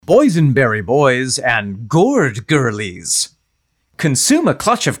boysenberry boys and gourd girlies. Consume a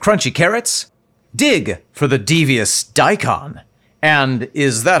clutch of crunchy carrots. Dig for the devious daikon. And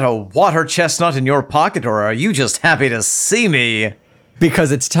is that a water chestnut in your pocket, or are you just happy to see me?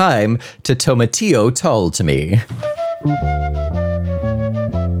 Because it's time to tomatillo told to me.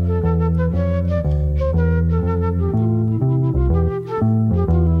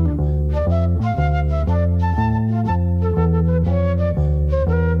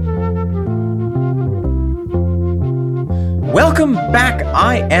 Welcome back.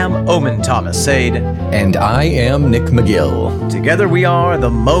 I am Omen Thomas Sade. And I am Nick McGill. Together we are the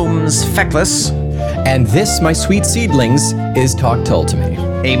Momes Feckless. And this, my sweet seedlings, is Talk Told to Me.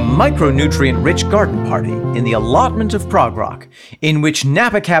 A micronutrient-rich garden party in the allotment of Prog Rock, in which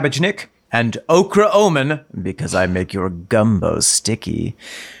Napa Cabbage Nick and Okra Omen, because I make your gumbo sticky,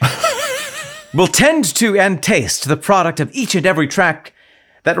 will tend to and taste the product of each and every track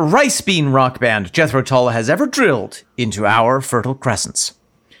that rice bean rock band Jethro Tull has ever drilled into our fertile crescents.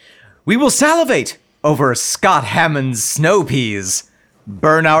 We will salivate over Scott Hammond's snow peas,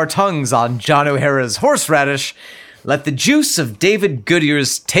 burn our tongues on John O'Hara's horseradish, let the juice of David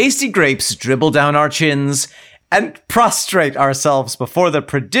Goodyear's tasty grapes dribble down our chins, and prostrate ourselves before the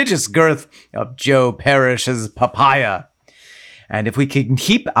prodigious girth of Joe Parrish's papaya. And if we can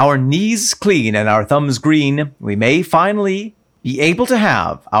keep our knees clean and our thumbs green, we may finally be able to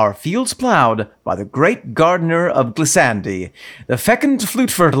have our fields plowed by the great gardener of Glissandi, the fecund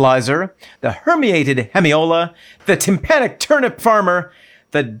flute fertilizer, the hermiated hemiola, the tympanic turnip farmer,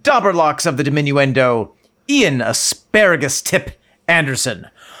 the dauberlocks of the diminuendo, Ian Asparagus Tip Anderson.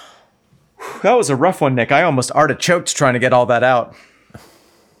 That was a rough one, Nick. I almost artichoked trying to get all that out.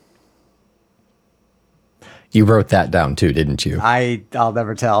 You wrote that down too, didn't you? I'll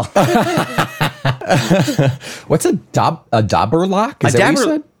never tell. What's a dauberlock? Is that what you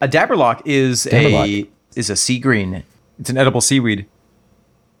said? A dauberlock is a sea green. It's an edible seaweed.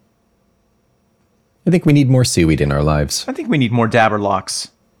 I think we need more seaweed in our lives. I think we need more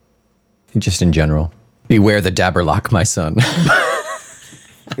dauberlocks. Just in general. Beware the dauberlock, my son.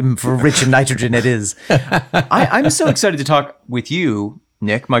 For rich in nitrogen it is. I'm so excited to talk with you,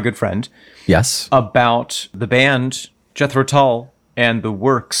 Nick, my good friend. Yes. About the band Jethro Tull and the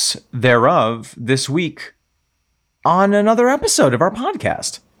works thereof this week on another episode of our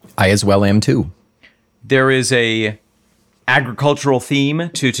podcast. I as well am too. There is a agricultural theme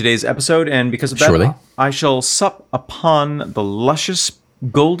to today's episode, and because of that, Surely. I shall sup upon the luscious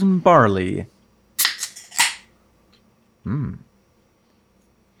golden barley. The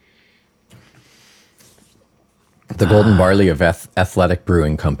Golden Barley of Athletic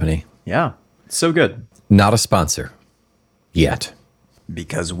Brewing Company. Yeah, so good. Not a sponsor. Yet.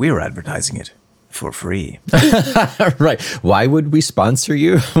 Because we're advertising it for free. Right. Why would we sponsor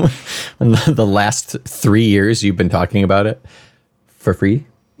you? In the last 3 years you've been talking about it for free?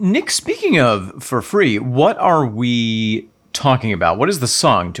 Nick, speaking of for free, what are we talking about? What is the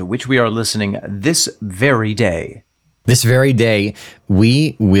song to which we are listening this very day? This very day,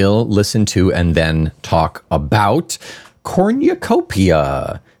 we will listen to and then talk about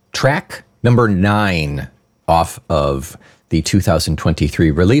Cornucopia, track number 9 off of the 2023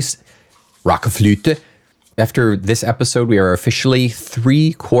 release, Rockeflute. After this episode, we are officially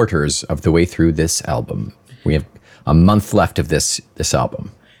 3/4 of the way through this album. We have a month left of this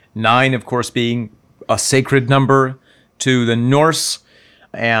album. 9, of course, being a sacred number to the Norse,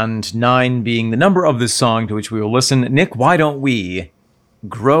 and 9 being the number of this song to which we will listen. Nick, why don't we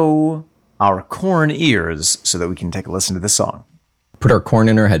grow our corn ears so that we can take a listen to this song? Put our corn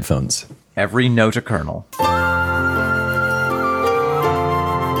in our headphones. Every note a kernel.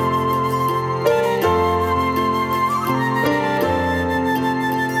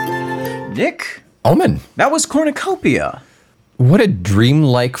 Nick? Omen. That was Cornucopia. What a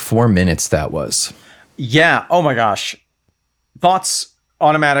dreamlike 4 minutes that was. Yeah, oh my gosh. Thoughts,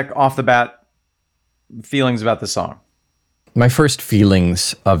 automatic, off the bat, feelings about this song? My first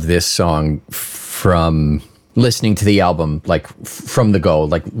feelings of this song from listening to the album, like from the go,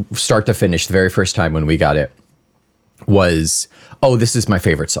 like start to finish, the very first time when we got it, was, oh, this is my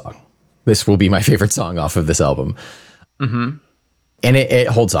favorite song. This will be my favorite song off of this album. Mm-hmm. And it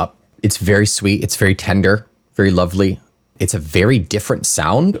holds up. It's very sweet. It's very tender, very lovely. It's a very different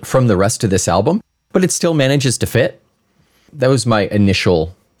sound from the rest of this album, but it still manages to fit. That was my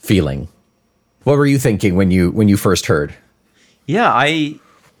initial feeling. What were you thinking when you first heard? Yeah,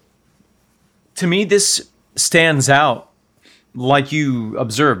 to me, this stands out. Like you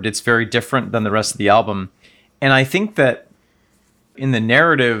observed, it's very different than the rest of the album. And I think that in the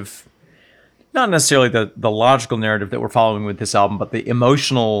narrative, not necessarily the logical narrative that we're following with this album, but the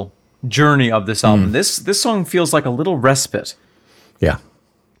emotional journey of this album. This song feels like a little respite. Yeah.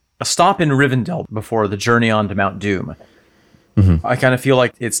 A stop in Rivendell before the journey on to Mount Doom. I kind of feel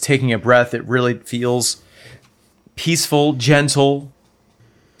like it's taking a breath. It really feels peaceful, gentle,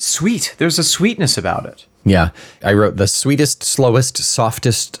 sweet. There's a sweetness about it. Yeah. I wrote the sweetest, slowest,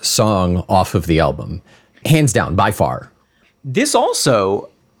 softest song off of the album. Hands down, by far. This also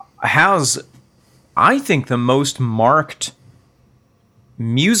has, I think, the most marked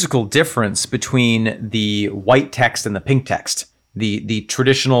musical difference between the white text and the pink text. The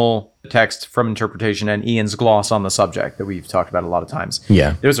traditional text from interpretation and Ian's gloss on the subject that we've talked about a lot of times.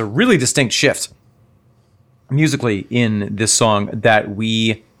 Yeah. There's a really distinct shift musically in this song that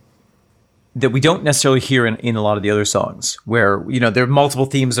we don't necessarily hear in a lot of the other songs, where, you know, there are multiple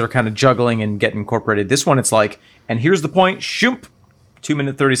themes that are kind of juggling and get incorporated. This one, it's like, and here's the point, shoop, 2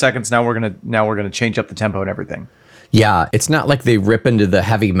 minutes, 30 seconds. Now we're gonna change up the tempo and everything. Yeah, it's not like they rip into the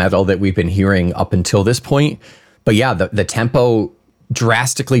heavy metal that we've been hearing up until this point. But yeah, the tempo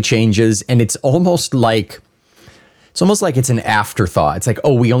drastically changes, and it's almost like it's an afterthought. It's like,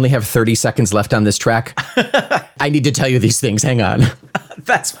 oh, we only have 30 seconds left on this track. I need to tell you these things. Hang on.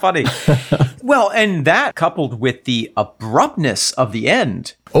 That's funny. Well, and that coupled with the abruptness of the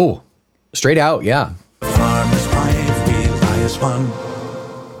end. Oh, straight out, yeah. Farmer's wife, we highest one.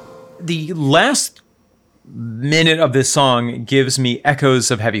 The last minute of this song gives me echoes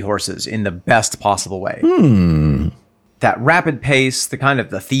of Heavy Horses in the best possible way. That rapid pace, the kind of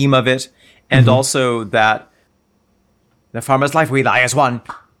the theme of it, and also that the farmer's life we lie as one.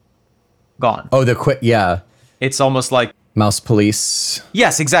 Gone. Oh, the quick, yeah. It's almost like Mouse Police.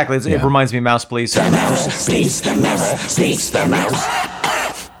 Yes, exactly. It reminds me of Mouse Police. The mouse speaks, the mouse speaks, the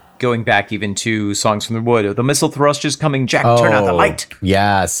mouse. Going back even to Songs from the Wood. The missile thrust is coming, Jack, turn out the light.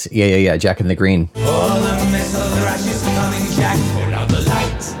 Yes. Yeah. Jack in the Green. All the missile thrush is coming, Jack, turn out the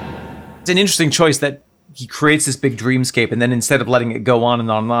light. It's an interesting choice that he creates this big dreamscape, and then instead of letting it go on and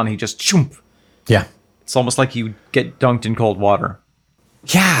on and on, he just choomp. Yeah. It's almost like you get dunked in cold water.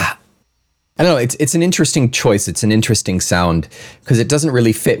 Yeah. I don't know. It's an interesting choice. It's an interesting sound because it doesn't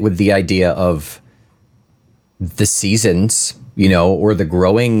really fit with the idea of the seasons, you know, or the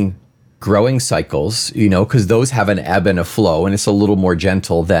growing cycles, you know, because those have an ebb and a flow, and it's a little more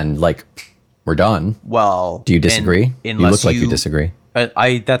gentle than like, we're done. Well, do you disagree? You look like you disagree.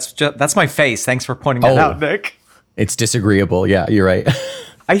 That's my face. Thanks for pointing that out, Nick. It's disagreeable. Yeah, you're right.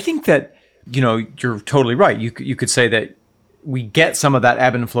 I think that, you know, you're totally right. You could say that we get some of that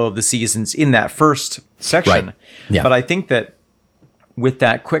ebb and flow of the seasons in that first section. Right. Yeah. But I think that with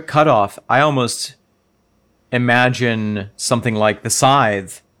that quick cutoff, I almost imagine something like the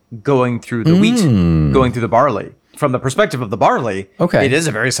scythe going through the wheat, going through the barley. From the perspective of the barley, it is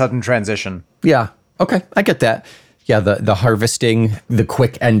a very sudden transition. Yeah. Okay. I get that. Yeah. The harvesting, the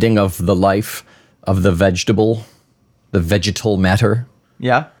quick ending of the life of the vegetal matter.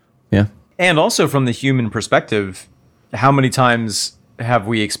 Yeah. Yeah. And also from the human perspective, how many times have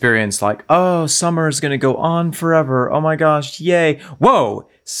we experienced like, oh, summer is going to go on forever. Oh my gosh. Yay. Whoa.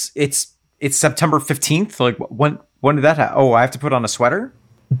 It's September 15th. Like when did that happen? Oh, I have to put on a sweater.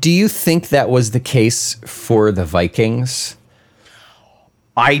 Do you think that was the case for the Vikings?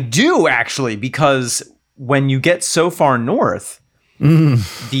 I do, actually, because when you get so far north,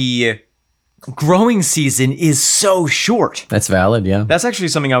 the growing season is so short. That's valid, yeah. That's actually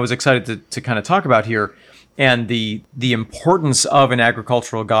something I was excited to kind of talk about here. And the importance of an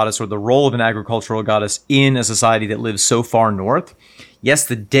agricultural goddess, or the role of an agricultural goddess in a society that lives so far north. Yes,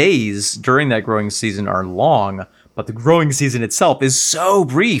 the days during that growing season are long, but the growing season itself is so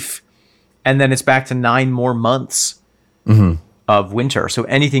brief. And then it's back to 9 more months of winter. So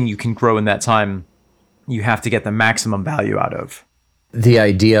anything you can grow in that time, you have to get the maximum value out of. The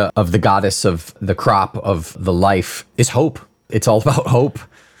idea of the goddess of the crop of the life is hope. It's all about hope.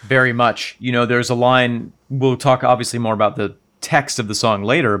 Very much. You know, there's a line, we'll talk obviously more about the text of the song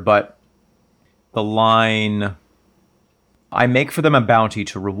later, but the line, I make for them a bounty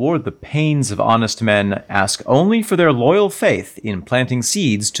to reward the pains of honest men, ask only for their loyal faith in planting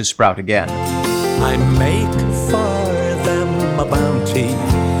seeds to sprout again. I make for them a bounty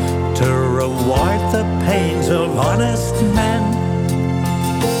to reward the pains of honest men,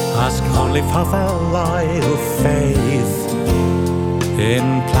 ask only for their loyal faith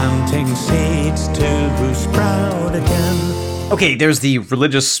in planting seeds to sprout again. Okay, there's the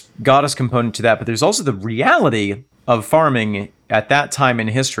religious goddess component to that, but there's also the reality of farming at that time in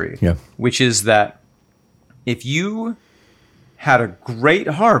history, which is that if you had a great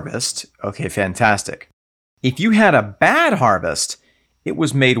harvest, okay, fantastic. If you had a bad harvest, it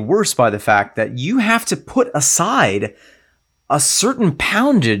was made worse by the fact that you have to put aside a certain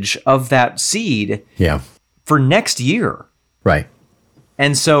poundage of that seed for next year. Right.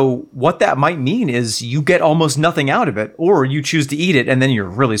 And so what that might mean is you get almost nothing out of it, or you choose to eat it, and then you're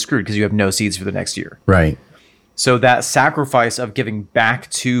really screwed because you have no seeds for the next year. Right. So that sacrifice of giving back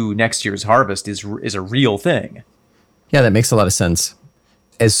to next year's harvest is a real thing. Yeah, that makes a lot of sense.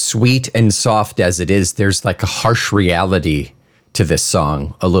 As sweet and soft as it is, there's like a harsh reality to this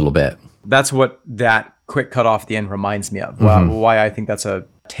song a little bit. That's what that quick cut off at the end reminds me of. Why I think that's a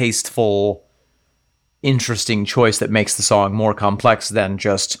tasteful, interesting choice that makes the song more complex than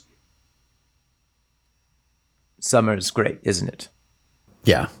just summer's great, isn't it?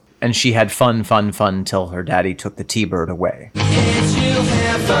 Yeah. And she had fun till her daddy took the T-bird away.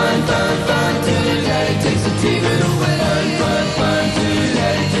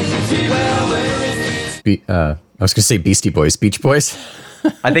 I was going to say Beastie Boys. Beach Boys?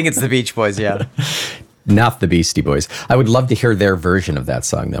 I think it's the Beach Boys, yeah. Not the Beastie Boys. I would love to hear their version of that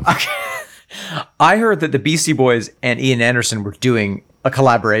song, though. I heard that the Beastie Boys and Ian Anderson were doing a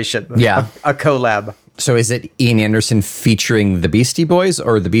collaboration. Yeah. A collab. So is it Ian Anderson featuring the Beastie Boys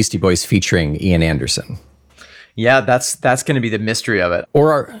or the Beastie Boys featuring Ian Anderson? Yeah, that's going to be the mystery of it.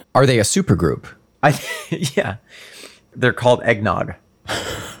 Or are they a supergroup? Yeah. They're called Eggnog.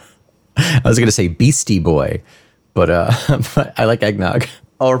 I was going to say Beastie Boy, but I like Eggnog.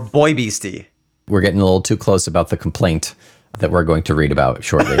 Or Boy Beastie. We're getting a little too close about the complaint that we're going to read about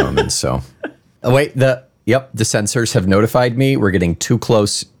shortly, Roman. So, wait, the censors have notified me. We're getting too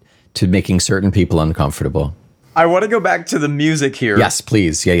close to making certain people uncomfortable. I want to go back to the music here. Yes,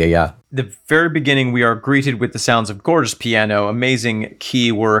 please. Yeah. The very beginning, we are greeted with the sounds of gorgeous piano, amazing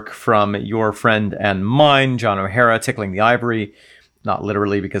key work from your friend and mine, John O'Hara, tickling the ivory. Not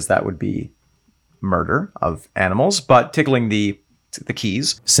literally, because that would be murder of animals, but tickling the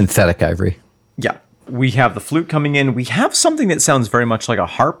keys. Synthetic ivory. Yeah. We have the flute coming in. We have something that sounds very much like a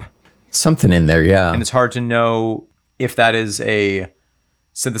harp. Something in there, yeah. And it's hard to know if that is a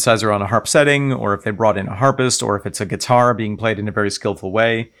synthesizer on a harp setting, or if they brought in a harpist, or if it's a guitar being played in a very skillful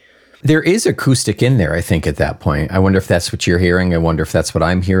way. There is acoustic in there, I think, at that point. I wonder if that's what you're hearing. I wonder if that's what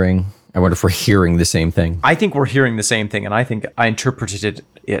I'm hearing. I wonder if we're hearing the same thing. I think we're hearing the same thing, and I think I interpreted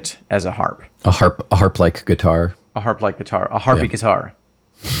it as a harp. A harp-like guitar. A harp-like guitar. A harpy guitar.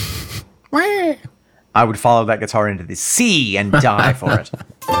 I would follow that guitar into the sea and die for it.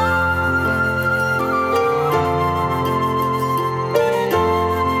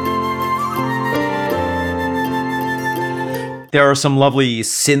 There are some lovely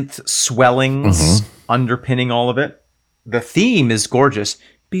synth swellings underpinning all of it. The theme is gorgeous.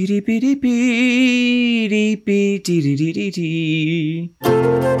 Reasons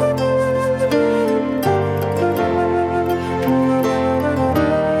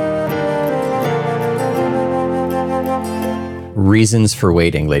for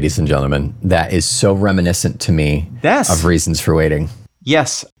Waiting, ladies and gentlemen. That is so reminiscent to me of Reasons for Waiting.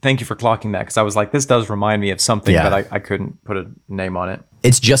 Yes, thank you for clocking that, because I was like, this does remind me of something, but I couldn't put a name on it.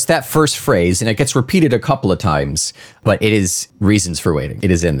 It's just that first phrase, and it gets repeated a couple of times, but it is Reasons for Waiting.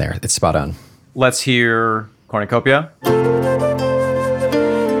 It is in there. It's spot on. Let's hear Cornucopia.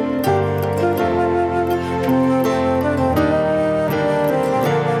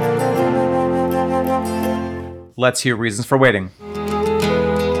 Let's hear Reasons for Waiting.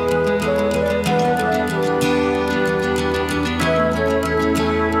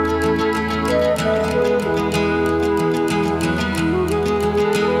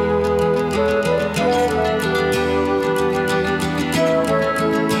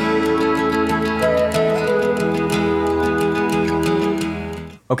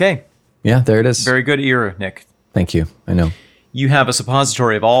 Okay. Yeah, there it is. Very good ear, Nick. Thank you. I know. You have a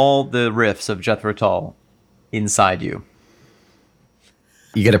suppository of all the riffs of Jethro Tull inside you.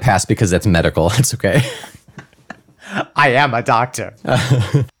 You get a pass because that's medical. It's okay. I am a doctor.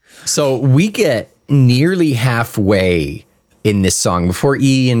 So we get nearly halfway in this song before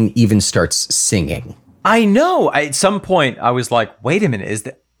Ian even starts singing. I know. At some point, I was like, wait a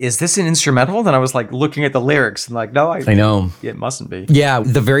minute, is this an instrumental? Then I was like looking at the lyrics and like, no, I know. It mustn't be. Yeah,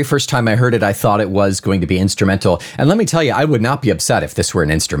 the very first time I heard it, I thought it was going to be instrumental. And let me tell you, I would not be upset if this were an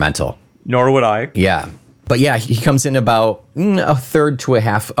instrumental. Nor would I. Yeah. But yeah, he comes in about a third to a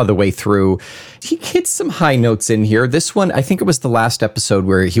half of the way through. He hits some high notes in here. This one, I think it was the last episode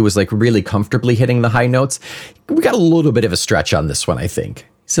where he was like really comfortably hitting the high notes. We got a little bit of a stretch on this one, I think.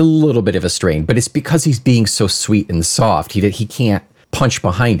 It's a little bit of a strain, but it's because he's being so sweet and soft. He can't punch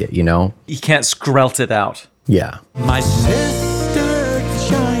behind it, you know? He can't skrelt it out. Yeah. My sister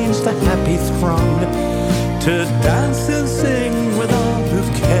joins the happy throng to dance and sing with all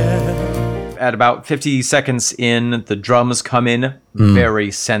at about 50 seconds in, the drums come in very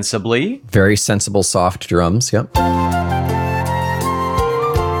sensibly. Very sensible, soft drums. Yep.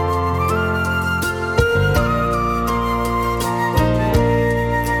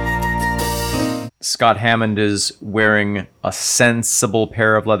 Scott Hammond is wearing a sensible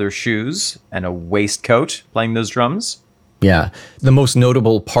pair of leather shoes and a waistcoat playing those drums. Yeah. The most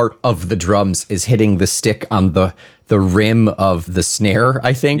notable part of the drums is hitting the stick on the rim of the snare,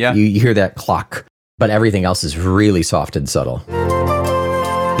 I think. Yeah. You hear that clock, but everything else is really soft and subtle.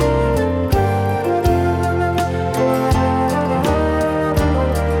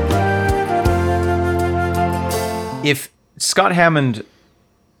 If Scott Hammond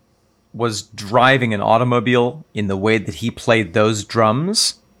was driving an automobile in the way that he played those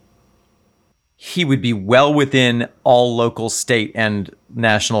drums, he would be well within all local, state, and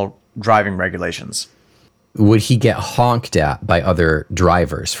national driving regulations. Would he get honked at by other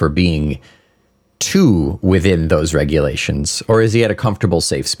drivers for being too within those regulations? Or is he at a comfortable,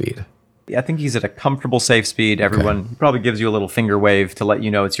 safe speed? I think he's at a comfortable, safe speed. Everyone probably gives you a little finger wave to let you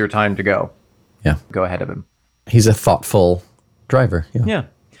know it's your time to go. Yeah. Go ahead of him. He's a thoughtful driver. Yeah.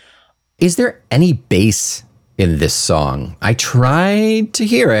 Is there any bass in this song? I tried to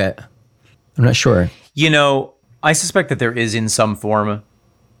hear it. I'm not sure. You know, I suspect that there is in some form,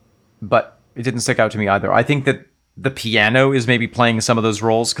 but it didn't stick out to me either. I think that the piano is maybe playing some of those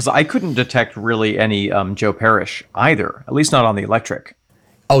roles, because I couldn't detect really any Joe Parrish either, at least not on the electric.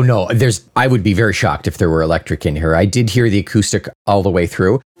 Oh, no. I would be very shocked if there were electric in here. I did hear the acoustic all the way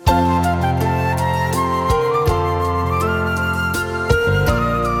through.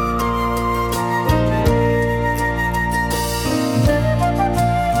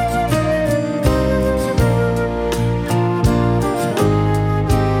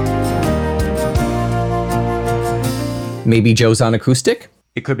 Maybe Joe's on acoustic?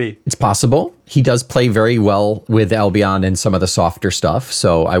 It could be. It's possible. He does play very well with Albion and some of the softer stuff,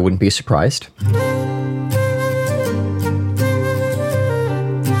 so I wouldn't be surprised.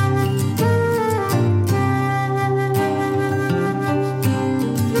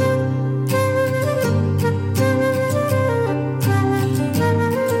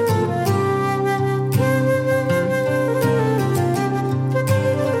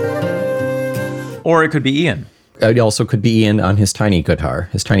 Or it could be Ian. It also could be Ian on his tiny guitar,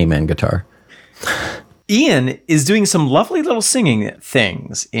 his tiny man guitar. Ian is doing some lovely little singing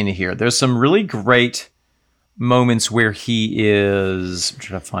things in here. There's some really great moments where he is... I'm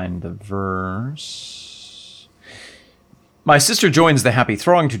trying to find the verse. My sister joins the happy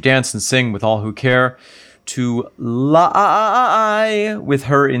throng to dance and sing with all who care, to lie with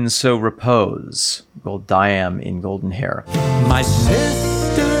her in so repose. Gold diam in golden hair. My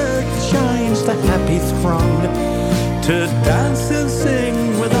sister joins the happy throng to dance and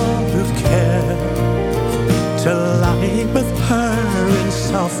sing with all who care, to lie with her in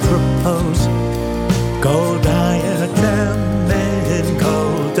soft repose, gold diadem in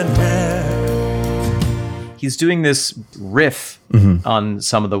golden hair. He's doing this riff on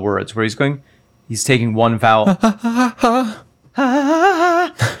some of the words where he's taking one vowel.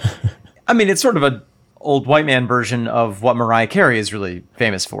 I mean, it's sort of an old white man version of what Mariah Carey is really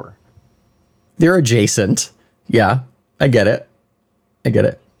famous for. They're adjacent. Yeah, I get it.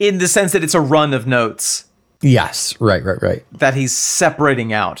 In the sense that it's a run of notes Yes, right. that he's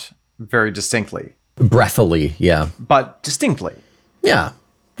separating out very distinctly, Breathily, yeah. but distinctly. Yeah,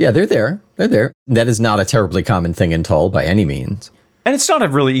 they're there. That is not a terribly common thing in Tull by any means. And it's not a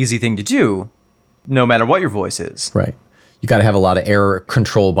really easy thing to do, no matter what your voice is. Right. You got to have a lot of air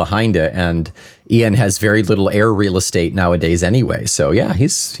control behind it, and Ian has very little air real estate nowadays anyway. So yeah,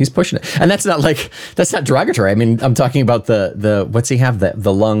 he's pushing it, and that's not derogatory. I mean, I'm talking about the what's he have,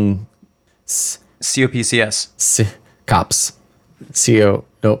 the lung COPCS. Cops. CO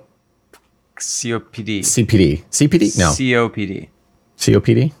no COPD. CPD no COPD.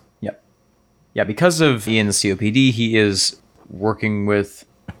 COPD. Yep. Yeah, because of Ian's COPD, he is working with...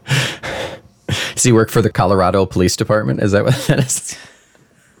 Does he work for the Colorado Police Department? Is that what that is?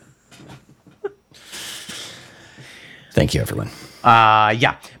 Thank you, everyone.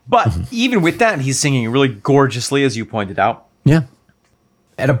 Yeah. But even with that, he's singing really gorgeously, as you pointed out. Yeah.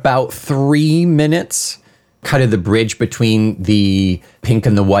 At about 3 minutes, kind of the bridge between the pink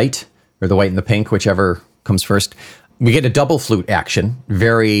and the white, or the white and the pink, whichever comes first, we get a double flute action.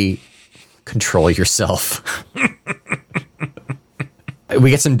 Very control yourself. We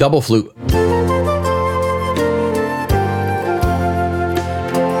get some double flute.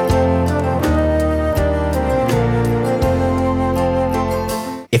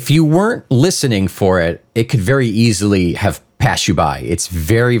 If you weren't listening for it, it could very easily have pass you by. It's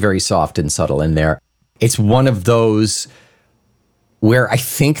very, very soft and subtle in there. It's one of those where I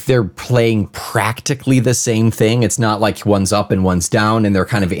think they're playing practically the same thing. It's not like one's up and one's down and they're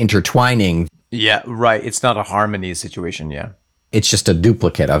kind of intertwining. Yeah, right. It's not a harmony situation, yeah. It's just a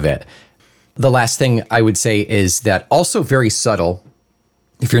duplicate of it. The last thing I would say is that also very subtle,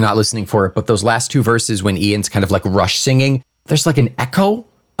 if you're not listening for it, but those last two verses when Ian's kind of like rush singing, there's like an echo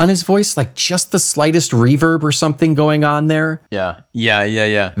on his voice, like just the slightest reverb or something going on there. Yeah.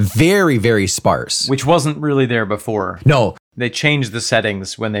 Very, very sparse. Which wasn't really there before. No. They changed the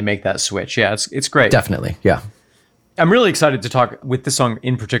settings when they make that switch. Yeah, it's great. Definitely, yeah. I'm really excited to talk with this song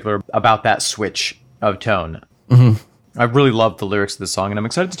in particular about that switch of tone. I really love the lyrics of this song, and I'm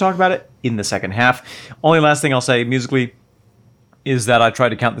excited to talk about it in the second half. Only last thing I'll say musically is that I tried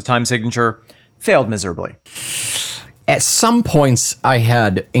to count the time signature, failed miserably. At some points, I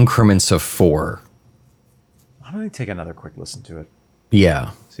had increments of 4. Why don't I take another quick listen to it?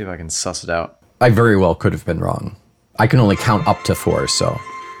 Yeah. See if I can suss it out. I very well could have been wrong. I can only count up to 4, so.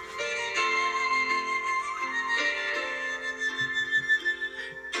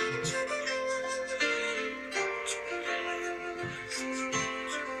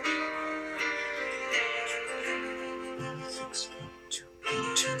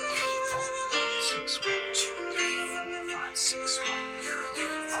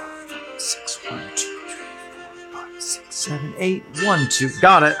 Seven, 8, 1, 2.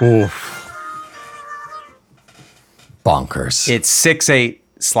 Got it. Oof. Bonkers. It's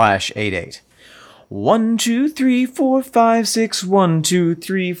 6/8/88. 1, 2, 3, 4, 5, 6. 1, 2,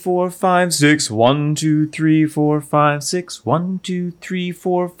 3, 4, 5, 6. 1, 2, 3, 4, 5, 6. 1, 2, 3,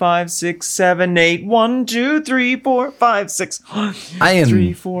 4, 5, 6, 7, 8. 1, 2, 3, 4, 5, 6. I am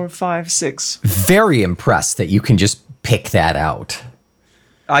 3, 4, 5, 6. very impressed that you can just pick that out.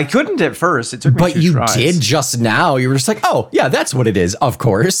 I couldn't at first. It took me But 2 you tries. did just now. You were just like, oh, yeah, that's what it is. Of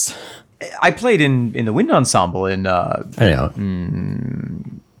course. I played in the wind ensemble in I know.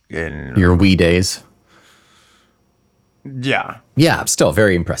 Your wee days. Yeah. Yeah, still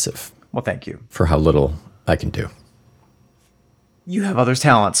very impressive Well, thank you. for how little I can do. You have others'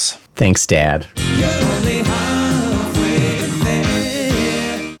 talents. Thanks, Dad.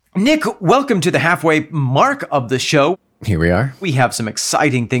 Nick, welcome to the halfway mark of the show. Here we are. We have some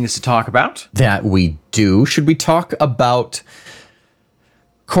exciting things to talk about. That we do. Should we talk about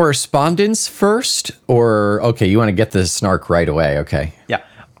correspondence first? Or, okay, you want to get the snark right away. Okay. Yeah.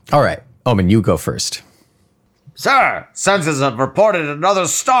 All right. Omen, you go first. Sir, sensors have reported another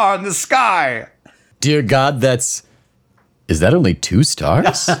star in the sky. Dear God, is that only 2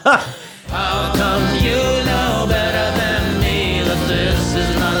 stars? How come you know better than me that this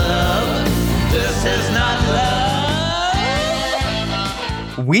is not love? This is not love.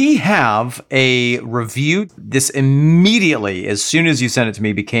 We have a review. This immediately, as soon as you sent it to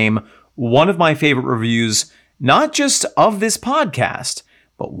me, became one of my favorite reviews, not just of this podcast,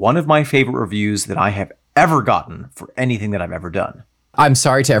 but one of my favorite reviews that I have ever gotten for anything that I've ever done. I'm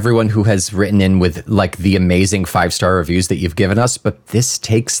sorry to everyone who has written in with like the amazing 5-star reviews that you've given us, but this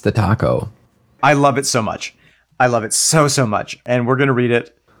takes the taco. I love it so much. I love it so, so much. And we're going to read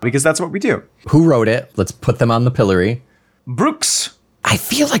it because that's what we do. Who wrote it? Let's put them on the pillory. Brooks. I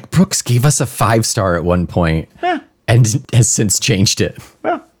feel like Brooks gave us a 5-star at one point and has since changed it.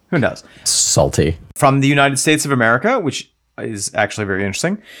 Well, who knows? Salty. From the United States of America, which is actually very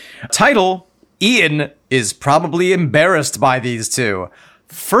interesting. Title, Ian is probably embarrassed by these two.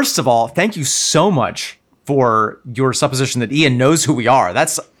 First of all, thank you so much for your supposition that Ian knows who we are.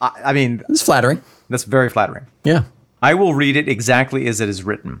 That's, I mean, It's flattering. that's very flattering. Yeah. I will read it exactly as it is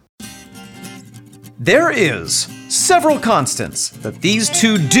written. There is several constants that these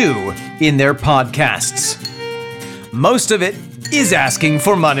two do in their podcasts. Most of it is asking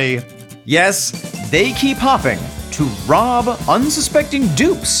for money. Yes, they keep hopping to rob unsuspecting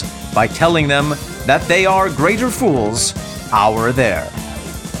dupes by telling them that they are greater fools our there.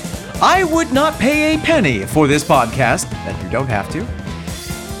 I would not pay a penny for this podcast, and you don't have to.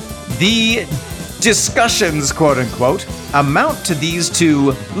 The discussions, quote unquote, amount to these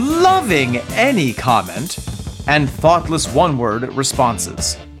two loving any comment and thoughtless one-word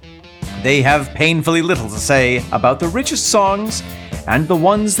responses. They have painfully little to say about the richest songs, and the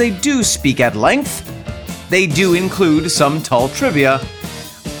ones they do speak at length. They do include some tall trivia,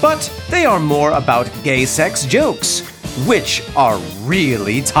 but they are more about gay sex jokes, which are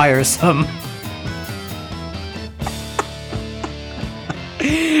really tiresome.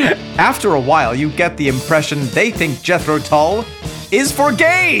 After a while, you get the impression they think Jethro Tull is for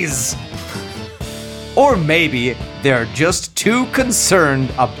gays. Or maybe they're just too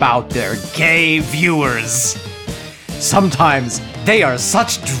concerned about their gay viewers. Sometimes they are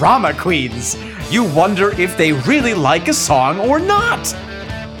such drama queens. You wonder if they really like a song or not.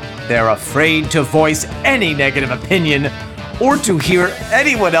 They're afraid to voice any negative opinion or to hear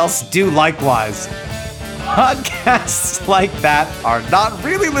anyone else do likewise. Podcasts like that are not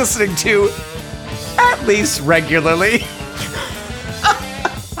really listening to, at least regularly.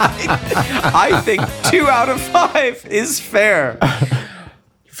 I think 2 out of 5 is fair.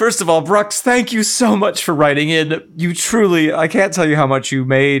 First of all, Brooks, thank you so much for writing in. You truly, I can't tell you how much you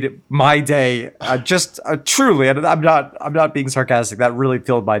made my day. Truly, and I'm not being sarcastic. That really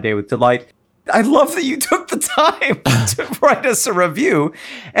filled my day with delight. I love that you took the time to write us a review.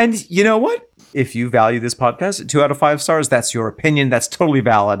 And you know what? If you value this podcast at 2 out of 5 stars, that's your opinion. That's totally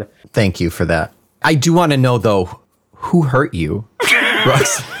valid. Thank you for that. I do want to know, though, who hurt you,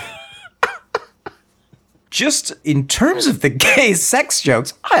 Brooks? Just in terms of the gay sex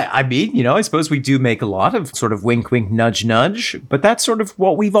jokes, I mean, I suppose we do make a lot of sort of wink, wink, nudge, nudge, but that's sort of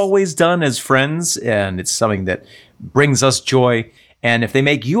what we've always done as friends, and it's something that brings us joy. And if they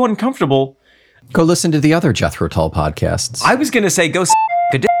make you uncomfortable, go listen to the other Jethro Tull podcasts. I was going to say go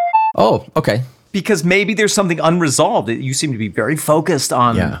a dick. Oh, okay. Because maybe there's something unresolved. You seem to be very focused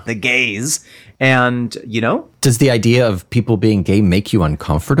on the gays. And, Does the idea of people being gay make you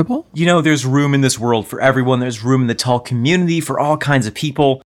uncomfortable? There's room in this world for everyone. There's room in the Tull community for all kinds of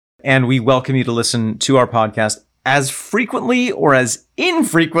people. And we welcome you to listen to our podcast as frequently or as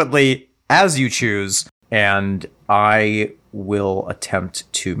infrequently as you choose. And I will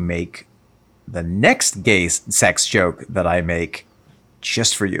attempt to make the next gay sex joke that I make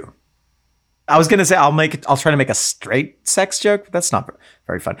just for you. I was going to say I'll try to make a straight sex joke, but that's not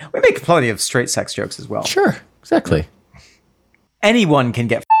very fun. We make plenty of straight sex jokes as well. Sure, exactly. Anyone can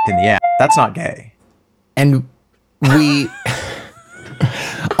get in the ass. That's not gay. And we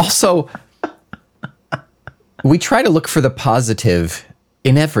also, we try to look for the positive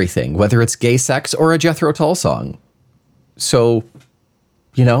in everything, whether it's gay sex or a Jethro Tull song. So,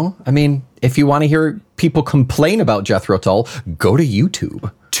 if you want to hear people complain about Jethro Tull, go to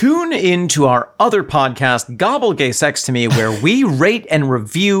YouTube. Tune into our other podcast, Gobble Gay Sex to Me, where we rate and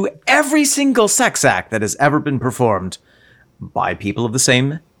review every single sex act that has ever been performed by people of the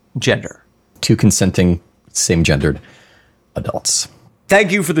same gender. 2 consenting, same-gendered adults.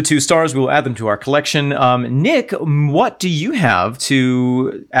 Thank you for the 2 stars. We will add them to our collection. Nick, what do you have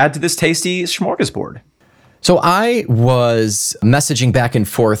to add to this tasty smorgasbord? So I was messaging back and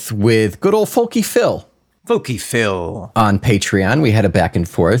forth with good old Folky Phil. Folky Phil. On Patreon, we had a back and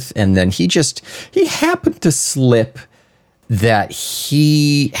forth, and then he happened to slip that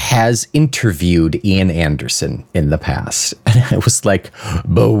he has interviewed Ian Anderson in the past. And I was like,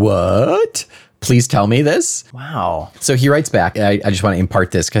 but what? Please tell me this. Wow. So he writes back, I just want to impart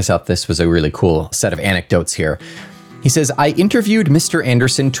this because I thought this was a really cool set of anecdotes here. He says, I interviewed Mr.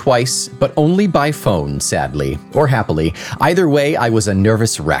 Anderson twice, but only by phone, sadly, or happily. Either way, I was a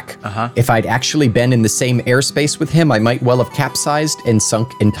nervous wreck. If I'd actually been in the same airspace with him, I might well have capsized and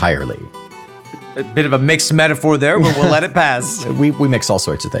sunk entirely. A bit of a mixed metaphor there, but we'll let it pass. We mix all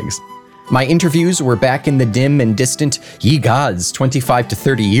sorts of things. My interviews were back in the dim and distant, ye gods, 25 to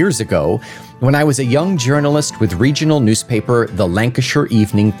 30 years ago, when I was a young journalist with regional newspaper The Lancashire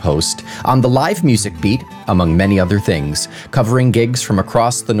Evening Post on the live music beat, among many other things, covering gigs from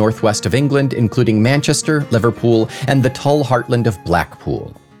across the northwest of England, including Manchester, Liverpool, and the Tull heartland of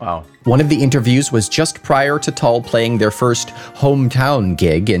Blackpool. Wow. One of the interviews was just prior to Tull playing their first hometown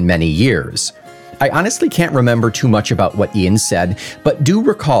gig in many years. I honestly can't remember too much about what Ian said, but do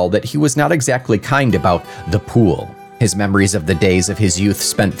recall that he was not exactly kind about the pool. His memories of the days of his youth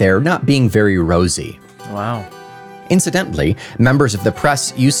spent there not being very rosy. Wow. Incidentally, members of the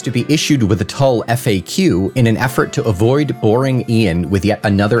press used to be issued with a Tull FAQ in an effort to avoid boring Ian with yet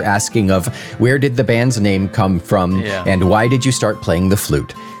another asking of, where did the band's name come from, and why did you start playing the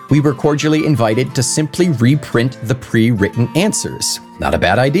flute? We were cordially invited to simply reprint the pre-written answers. Not a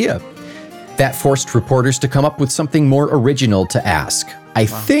bad idea. That forced reporters to come up with something more original to ask. I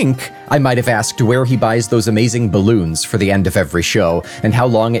think I might have asked where he buys those amazing balloons for the end of every show and how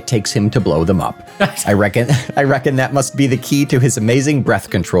long it takes him to blow them up. I reckon that must be the key to his amazing breath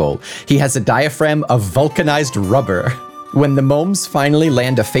control. He has a diaphragm of vulcanized rubber. When the momes finally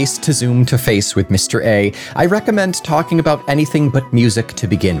land a face-to-zoom to face with Mr. A, I recommend talking about anything but music to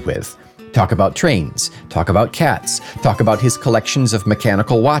begin with. Talk about trains, talk about cats, talk about his collections of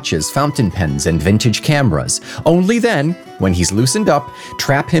mechanical watches, fountain pens, and vintage cameras. Only then, when he's loosened up,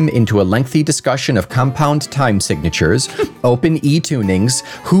 trap him into a lengthy discussion of compound time signatures, open E-tunings,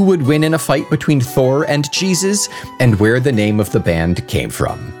 who would win in a fight between Thor and Jesus, and where the name of the band came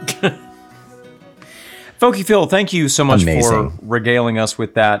from. Folky Phil, thank you so much Amazing. for regaling us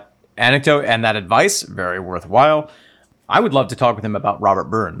with that anecdote and that advice. Very worthwhile. I would love to talk with him about Robert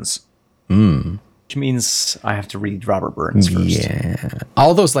Burns. Which means I have to read Robert Burns first. Yeah.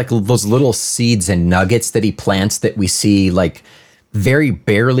 All those those little seeds and nuggets that he plants that we see like very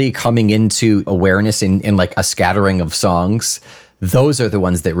barely coming into awareness in like a scattering of songs. Those are the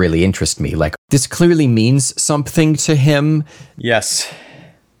ones that really interest me. Like, this clearly means something to him. Yes.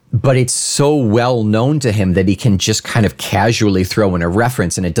 But it's so well known to him that he can just kind of casually throw in a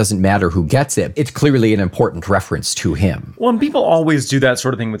reference and it doesn't matter who gets it. It's clearly an important reference to him. Well, and people always do that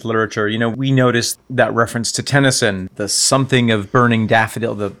sort of thing with literature. You know, we noticed that reference to Tennyson, the something of burning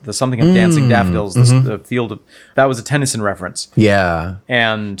daffodil, the something of dancing daffodils, the field of, that was a Tennyson reference. Yeah.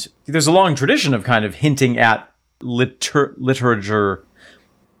 And there's a long tradition of kind of hinting at literature,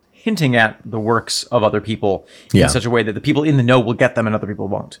 hinting at the works of other people in such a way that the people in the know will get them and other people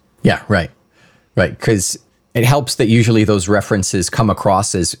won't. Yeah, right. Right, because it helps that usually those references come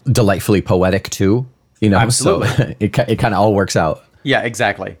across as delightfully poetic too, you know? Absolutely. So it kind of all works out. Yeah,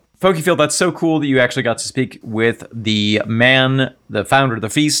 exactly. Folky Phil, that's so cool that you actually got to speak with the man, the founder of the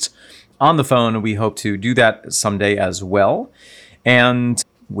feast, on the phone. We hope to do that someday as well. And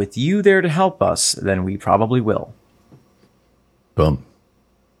with you there to help us, then we probably will. Boom.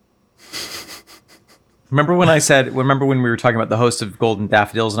 Remember when we were talking about the host of Golden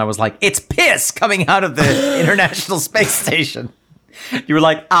Daffodils and I was like, it's piss coming out of the International Space Station. You were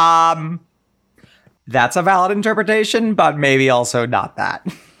like, that's a valid interpretation, but maybe also not that.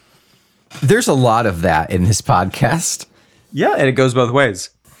 There's a lot of that in this podcast. Yeah, and it goes both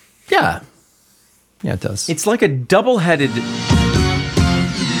ways. Yeah. Yeah, it does. It's like a double-headed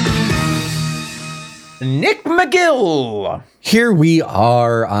Nick McGill. Here we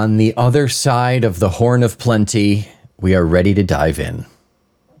are on the other side of the Horn of Plenty. We are ready to dive in.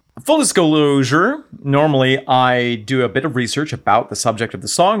 Full disclosure, normally I do a bit of research about the subject of the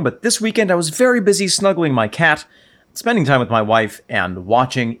song, but this weekend I was very busy snuggling my cat, spending time with my wife, and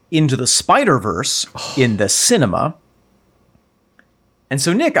watching Into the Spider-Verse in the cinema. And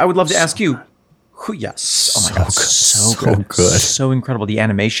so, Nick, I would love to ask you, yes. Oh my God. So good. So incredible. The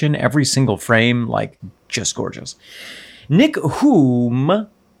animation, every single frame, like, just gorgeous. Nick, whom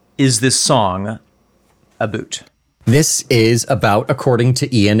is this song about? This is about, according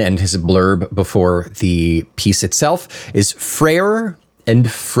to Ian and his blurb before the piece itself, is Freyr and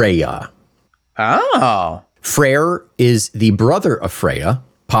Freya. Oh. Freyr is the brother of Freya,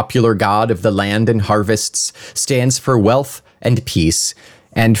 popular god of the land and harvests, stands for wealth and peace.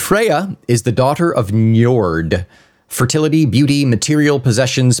 And Freya is the daughter of Njord. Fertility, beauty, material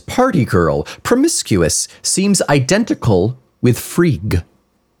possessions, party girl, promiscuous, seems identical with Frigg.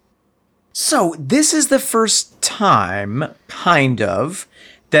 So this is the first time, kind of,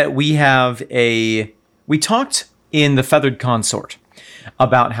 that we have we talked in The Feathered Consort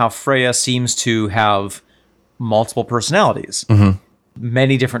about how Freya seems to have multiple personalities.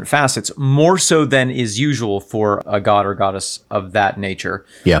 Many different facets, more so than is usual for a god or goddess of that nature.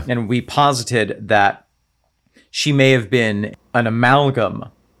 Yeah. And we posited that she may have been an amalgam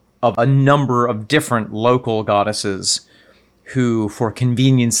of a number of different local goddesses who, for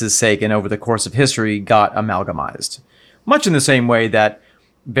convenience's sake and over the course of history, got amalgamized. Much in the same way that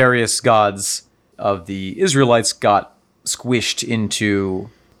various gods of the Israelites got squished into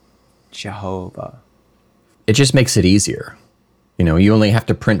Jehovah. It just makes it easier. You know, you only have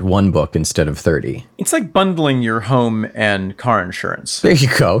to print one book instead of 30. It's like bundling your home and car insurance. There you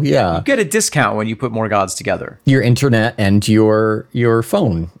go, yeah. You get a discount when you put more gods together. Your internet and your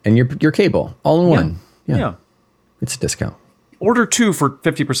phone and your cable, all in one. Yeah. It's a discount. Order 2 for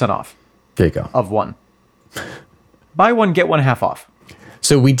 50% off There you go. of 1. Buy 1, get 1 half off.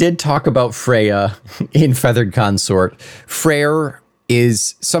 So we did talk about Freya in Feathered Consort. Freyr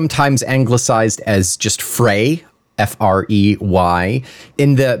is sometimes anglicized as just Frey, Frey.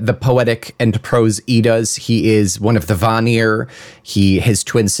 In the poetic and prose Eddas, he is one of the Vanir. His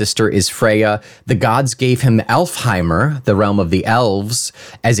twin sister is Freya. The gods gave him Elfheimer, the realm of the elves,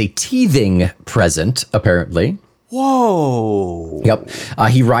 as a teething present, apparently. Whoa. Yep.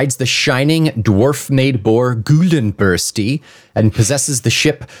 He rides the shining dwarf-made boar Guldenbursty and possesses the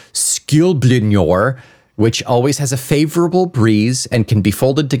ship Skjolblinjor, which always has a favorable breeze and can be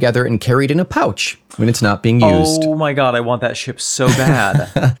folded together and carried in a pouch when it's not being used. Oh my God, I want that ship so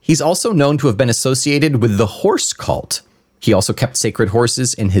bad. He's also known to have been associated with the horse cult. He also kept sacred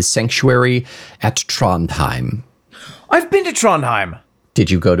horses in his sanctuary at Trondheim. I've been to Trondheim. Did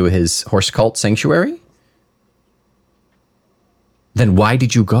you go to his horse cult sanctuary? Then why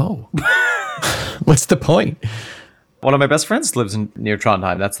did you go? What's the point? One of my best friends lives near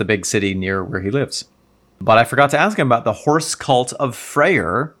Trondheim. That's the big city near where he lives. But I forgot to ask him about the horse cult of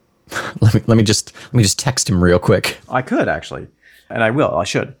Freyr. Let me just text him real quick. I could, actually. And I will. I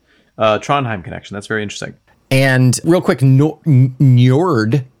should. Trondheim connection. That's very interesting. And real quick,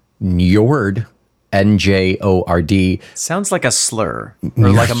 Njord, Njord, sounds like a slur, or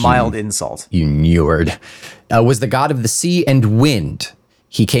like a mild insult. You Njord, was the god of the sea and wind.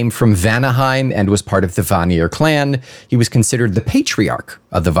 He came from Vanaheim and was part of the Vanir clan. He was considered the patriarch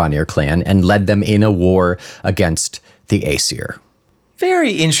of the Vanir clan and led them in a war against the Aesir.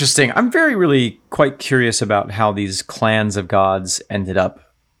 Very interesting. I'm really quite curious about how these clans of gods ended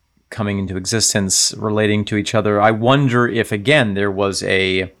up coming into existence, relating to each other. I wonder if, again, there was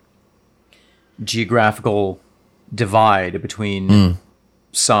a geographical divide between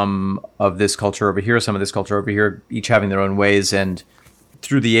some of this culture over here, some of this culture over here, each having their own ways. And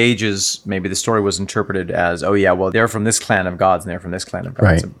through the ages, maybe the story was interpreted as, oh yeah, well, they're from this clan of gods and they're from this clan of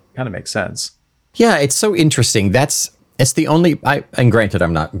gods. Right. It kind of makes sense. Yeah, it's so interesting. It's the only, and granted,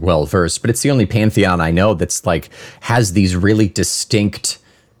 I'm not well versed, but it's the only pantheon I know that's like has these really distinct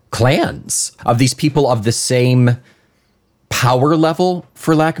clans of these people of the same power level,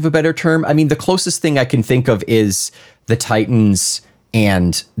 for lack of a better term. I mean, the closest thing I can think of is the Titans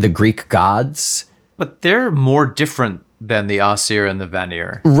and the Greek gods. But they're more different than the Aesir and the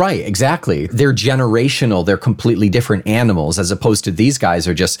Vanir. Right, exactly. They're generational. They're completely different animals, as opposed to these guys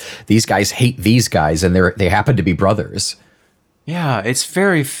these guys hate these guys, and they happen to be brothers. Yeah, it's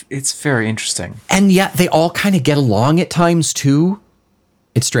very interesting. And yet they all kind of get along at times too.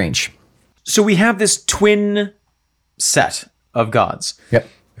 It's strange. So we have this twin set of gods. Yep.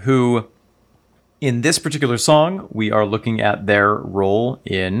 Who, in this particular song, we are looking at their role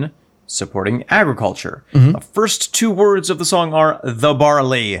in supporting agriculture. The first two words of the song are the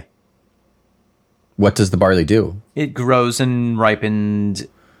barley. What does the barley do? It grows and ripened,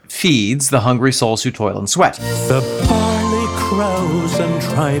 feeds the hungry souls who toil and sweat. The barley grows and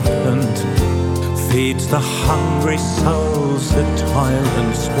ripened, feeds the hungry souls that toil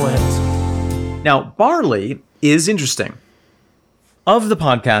and sweat. Now, barley is interesting. Of the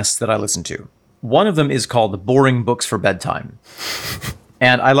podcasts that I listen to, one of them is called Boring Books for Bedtime.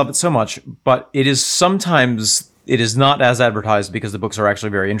 And I love it so much, but it is not as advertised because the books are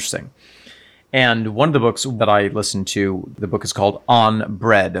actually very interesting. And one of the books that I listened to, the book is called On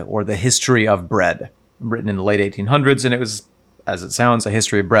Bread, or The History of Bread, written in the late 1800s, and it was, as it sounds, a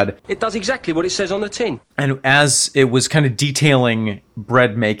history of bread. It does exactly what it says on the tin. And as it was kind of detailing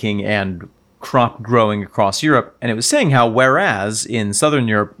bread making and crop growing across Europe, and it was saying how, whereas in Southern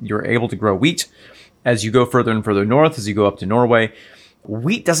Europe, you're able to grow wheat, as you go further and further north, as you go up to Norway,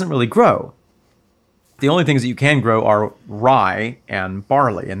 wheat doesn't really grow. The only things that you can grow are rye and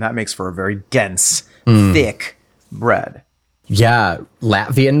barley, and that makes for a very dense, thick bread. Yeah,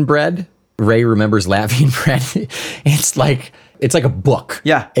 Latvian bread. Ray remembers Latvian bread. It's like a book.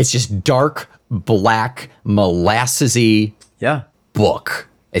 Yeah. It's just dark, black, molassesy book.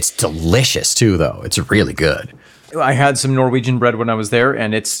 It's delicious too, though. It's really good. I had some Norwegian bread when I was there,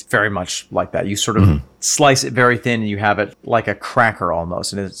 and it's very much like that. You sort of slice it very thin, and you have it like a cracker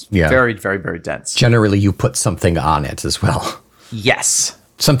almost, and it's very, very, very dense. Generally, you put something on it as well. Yes.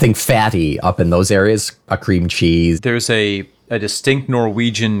 Something fatty up in those areas, a cream cheese. There's a distinct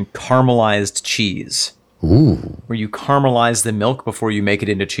Norwegian caramelized cheese. Ooh. Where you caramelize the milk before you make it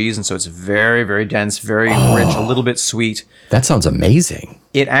into cheese, and so it's very, very dense, very rich, a little bit sweet. That sounds amazing.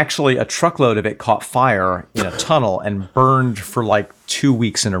 It actually, a truckload of it caught fire in a tunnel and burned for like 2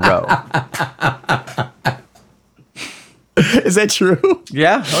 weeks in a row. Is that true?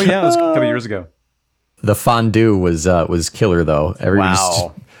 Yeah. Oh, yeah. It was a couple years ago. The fondue was killer, though. Everybody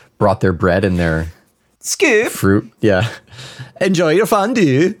just brought their bread and their Scoop. fruit. Yeah. Enjoy your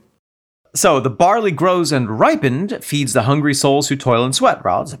fondue. So the barley grows and ripened, feeds the hungry souls who toil and sweat.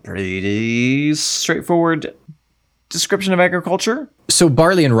 Well, it's a pretty straightforward description of agriculture. So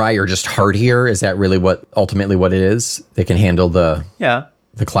barley and rye are just hardier. Is that really ultimately what it is? They can handle the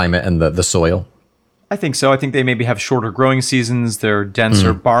climate and the soil. I think so. I think they maybe have shorter growing seasons. They're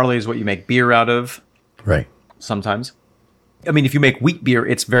denser. Barley is what you make beer out of. Right. Sometimes. I mean, if you make wheat beer,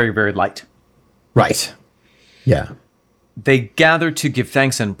 it's very, very light. Right. Yeah. They gather to give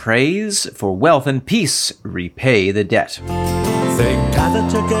thanks and praise, for wealth and peace repay the debt. They gather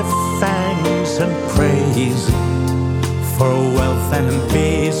to give thanks and praise, for wealth and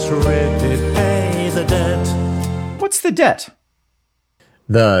peace repay the debt. What's the debt?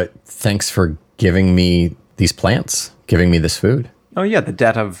 The thanks for giving me these plants, giving me this food. Oh, yeah, the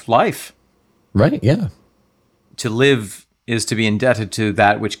debt of life. Right, yeah. To live is to be indebted to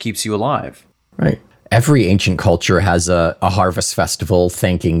that which keeps you alive. Right. Every ancient culture has a harvest festival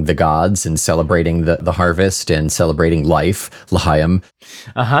thanking the gods and celebrating the harvest and celebrating life, L'chaim.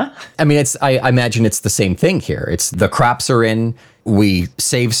 Uh-huh. I mean, I imagine it's the same thing here. It's the crops are in, we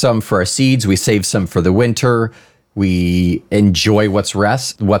save some for our seeds, we save some for the winter, we enjoy what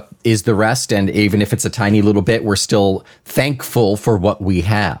is the rest, and even if it's a tiny little bit, we're still thankful for what we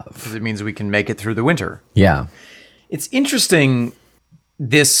have. Because it means we can make it through the winter. Yeah. It's interesting,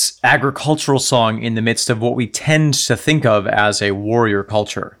 this agricultural song in the midst of what we tend to think of as a warrior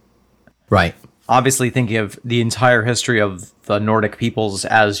culture. Right. Obviously thinking of the entire history of the Nordic peoples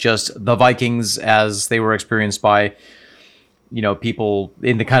as just the Vikings as they were experienced by, people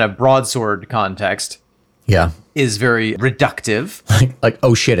in the kind of broadsword context. Yeah. Is very reductive. Like,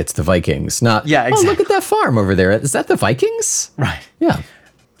 oh shit, it's the Vikings. Not, yeah, exactly. Oh, look at that farm over there. Is that the Vikings? Right. Yeah.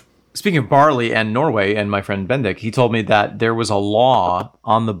 Speaking of barley and Norway and my friend Bendik, he told me that there was a law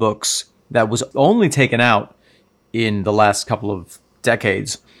on the books that was only taken out in the last couple of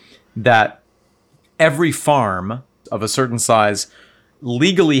decades that every farm of a certain size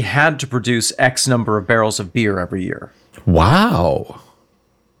legally had to produce X number of barrels of beer every year. Wow.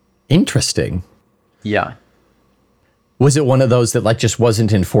 Interesting. Yeah. Was it one of those that just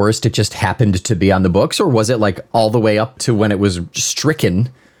wasn't enforced? It just happened to be on the books, or was it all the way up to when it was stricken?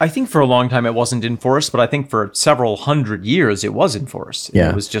 I think for a long time it wasn't enforced, but I think for several hundred years it was enforced. Yeah.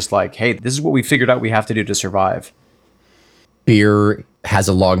 It was just hey, this is what we figured out we have to do to survive. Beer has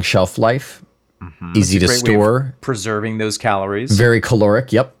a long shelf life, easy to store. Preserving those calories. Very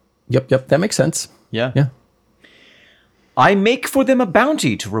caloric. Yep. That makes sense. Yeah. Yeah. I make for them a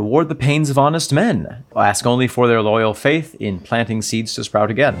bounty to reward the pains of honest men. Ask only for their loyal faith in planting seeds to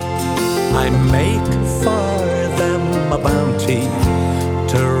sprout again. I make for them a bounty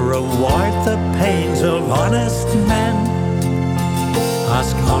to reward the pains of honest men.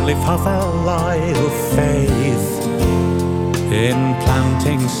 Ask only for their loyal faith in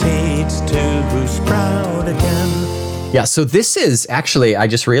planting seeds to sprout again. Yeah, so this is actually, I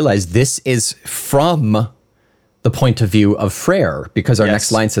just realized this is from the point of view of Freyr, because our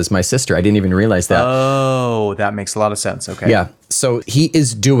next line says my sister. I didn't even realize that. Oh, that makes a lot of sense. Okay. Yeah. So he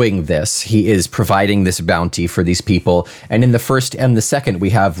is doing this. He is providing this bounty for these people. And in the first and the second, we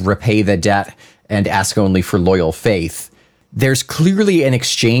have repay the debt and ask only for loyal faith. There's clearly an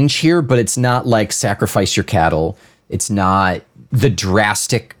exchange here, but it's not like sacrifice your cattle. It's not the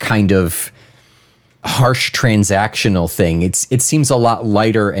drastic kind of harsh transactional thing. It seems a lot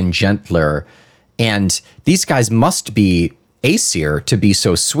lighter and gentler. And these guys must be Aesir to be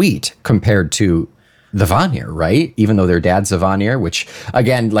so sweet compared to the Vanir, right? Even though their dad's a Vanir, which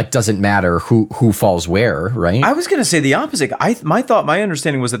again, doesn't matter who falls where, right? I was going to say the opposite. My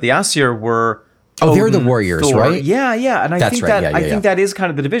understanding was that the Aesir were. Oh, they're the warriors, Thor. right? Yeah, and I think that I think that is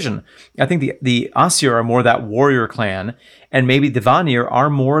kind of the division. I think the Aesir are more that warrior clan, and maybe the Vanir are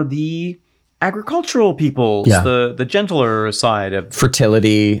more the agricultural peoples, the gentler side of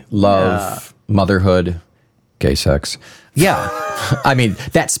fertility, love, motherhood, gay sex. Yeah. I mean,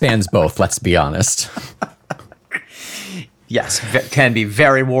 that spans both, let's be honest. Yes, can be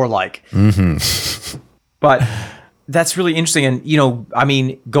very warlike. Mm-hmm. But that's really interesting.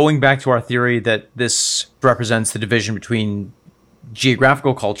 And, going back to our theory that this represents the division between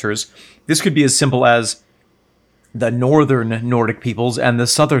geographical cultures, this could be as simple as the northern Nordic peoples and the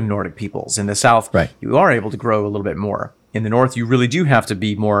southern Nordic peoples. In the south, right, you are able to grow a little bit more. In the north, you really do have to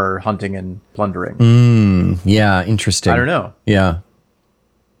be more hunting and plundering. Yeah, interesting. I don't know. Yeah.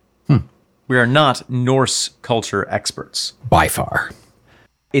 We are not Norse culture experts. By far.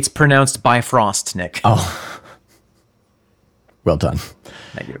 It's pronounced Bifrost, Nick. Oh. Well done.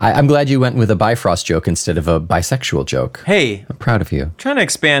 Thank you. I'm glad you went with a Bifrost joke instead of a bisexual joke. Hey. I'm proud of you. Trying to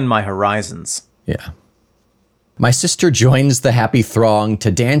expand my horizons. Yeah. My sister joins the happy throng to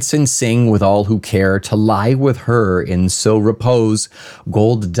dance and sing with all who care, to lie with her in so repose,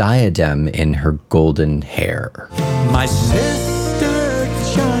 gold diadem in her golden hair. My sister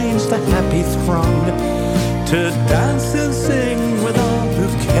joins the happy throng to dance and sing with all who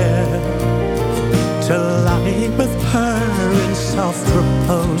care, to lie with her in soft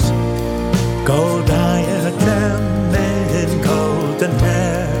repose, gold diadem in golden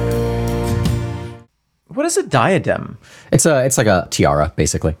hair. What is a diadem? It's like a tiara,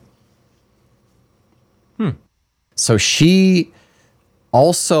 basically. So she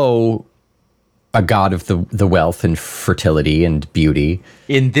also a god of the wealth and fertility and beauty.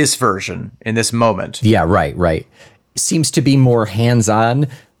 In this version, in this moment. Yeah, right. Seems to be more hands-on,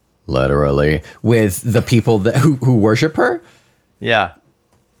 literally, with the people who worship her. Yeah.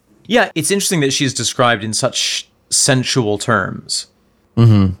 Yeah, it's interesting that she's described in such sensual terms.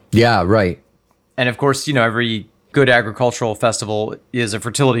 Mm-hmm. Yeah, right. And of course, every good agricultural festival is a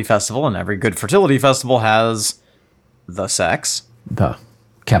fertility festival, and every good fertility festival has the sex. The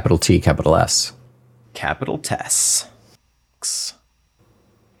capital T, capital S. Capital Tess.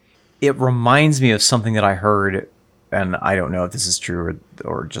 It reminds me of something that I heard, and I don't know if this is true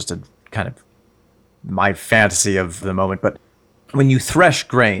or just a kind of my fantasy of the moment, but when you thresh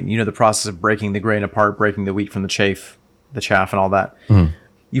grain, the process of breaking the grain apart, breaking the wheat from the chaff, and all that.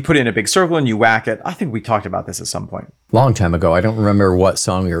 You put it in a big circle and you whack it. I think we talked about this at some point. Long time ago. I don't remember what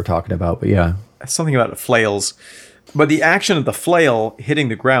song we were talking about, but yeah. Something about flails. But the action of the flail hitting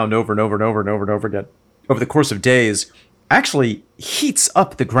the ground over and over and over and over and over again over the course of days actually heats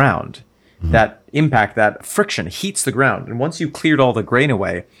up the ground. That impact, that friction heats the ground. And once you cleared all the grain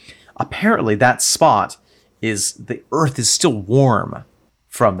away, apparently that spot the earth is still warm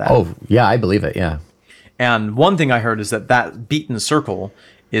from that. Oh, yeah, I believe it, yeah. And one thing I heard is that beaten circle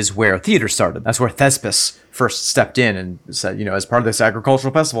is where theater started. That's where Thespis first stepped in and said, as part of this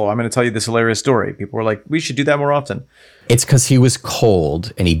agricultural festival, I'm going to tell you this hilarious story. People were like, we should do that more often. It's because he was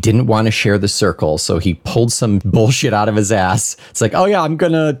cold and he didn't want to share the circle, so he pulled some bullshit out of his ass. It's like, oh yeah, I'm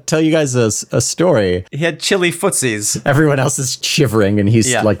going to tell you guys a story. He had chilly footsies. Everyone else is shivering and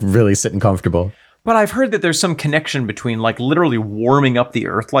he's like really sitting comfortable. But I've heard that there's some connection between like literally warming up the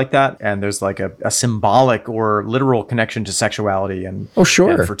earth like that, and there's like a symbolic or literal connection to sexuality and, and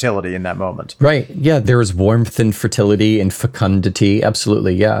fertility in that moment. Right. Yeah, there's warmth and fertility and fecundity.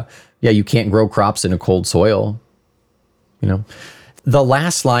 Absolutely. Yeah. Yeah, you can't grow crops in a cold soil. The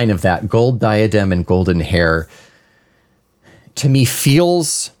last line of that, gold diadem and golden hair, to me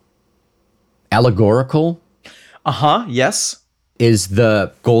feels allegorical. Yes. Is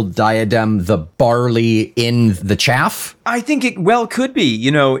the gold diadem the barley in the chaff? I think it could be.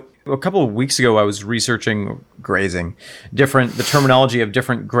 A couple of weeks ago, I was researching grazing, the terminology of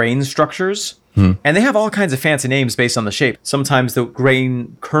different grain structures. And they have all kinds of fancy names based on the shape. Sometimes the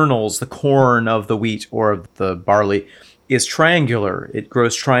grain kernels, the corn of the wheat or of the barley, is triangular. It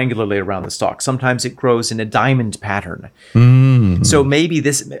grows triangularly around the stalk. Sometimes it grows in a diamond pattern. So maybe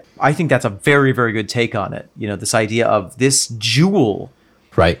I think that's a very, very good take on it. This idea of this jewel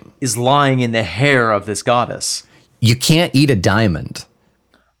is lying in the hair of this goddess. You can't eat a diamond.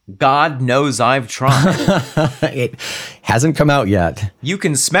 God knows I've tried. It hasn't come out yet. You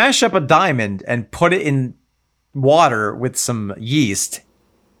can smash up a diamond and put it in water with some yeast,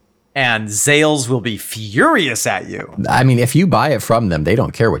 and Zales will be furious at you. I mean, if you buy it from them, they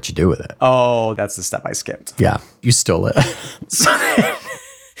don't care what you do with it. Oh, that's the step I skipped. Yeah, you stole it.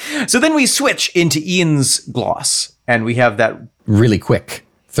 So then we switch into Ian's gloss, and we have that really quick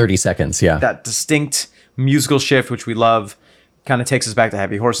 30 seconds. Yeah, that distinct musical shift, which we love. Kind of takes us back to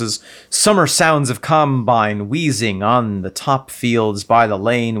Heavy Horses. Summer sounds of combine wheezing on the top fields by the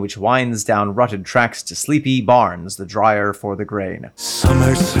lane, which winds down rutted tracks to sleepy barns, the drier for the grain.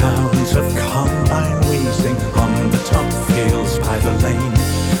 Summer sounds of combine wheezing on the top fields by the lane,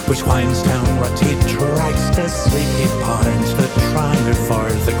 which winds down rutted tracks to sleepy barns, the drier for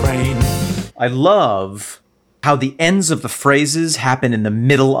the grain. I love how the ends of the phrases happen in the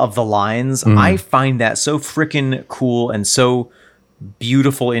middle of the lines. I find that so freaking cool and so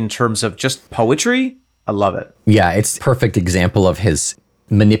beautiful in terms of just poetry. I love it. Yeah, it's a perfect example of his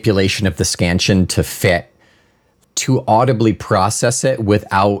manipulation of the scansion to audibly process it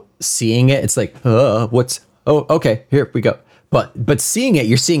without seeing it. It's like, okay, here we go. But seeing it,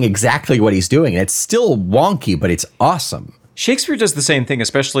 you're seeing exactly what he's doing. And it's still wonky, but it's awesome. Shakespeare does the same thing,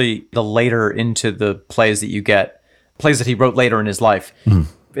 especially the later into the plays that you get, plays that he wrote later in his life.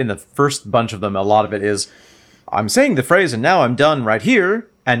 In the first bunch of them, a lot of it is, I'm saying the phrase and now I'm done right here,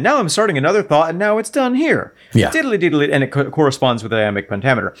 and now I'm starting another thought and now it's done here. Yeah. Diddly diddly, and it corresponds with the iambic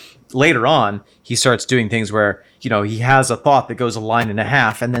pentameter. Later on, he starts doing things where, he has a thought that goes a line and a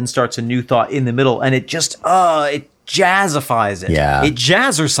half and then starts a new thought in the middle, and it just, it jazzifies it. Yeah. It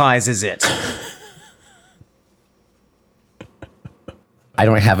jazzercises it. I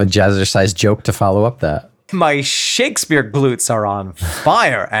don't have a jazzercise joke to follow up that. My Shakespeare glutes are on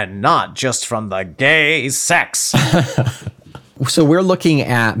fire, and not just from the gay sex. So we're looking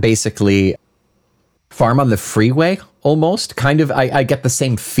at basically Farm on the Freeway, almost. Kind of, I get the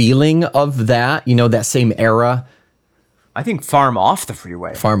same feeling of that, that same era. I think Farm Off the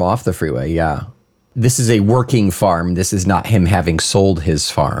Freeway. Farm Off the Freeway, yeah. This is a working farm. This is not him having sold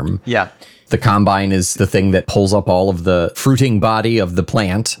his farm. Yeah. The combine is the thing that pulls up all of the fruiting body of the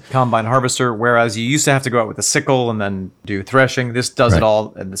plant. Combine harvester, whereas you used to have to go out with a sickle and then do threshing. This does it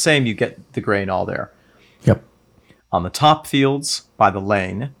all and the same. You get the grain all there. Yep. On the top fields by the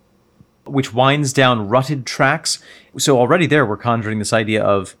lane, which winds down rutted tracks. So already there, we're conjuring this idea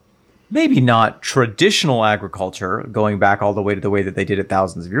of maybe not traditional agriculture, going back all the way to the way that they did it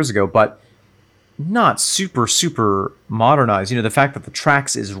thousands of years ago, but not super, super modernized. The fact that the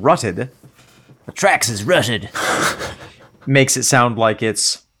Trax is rutted, makes it sound like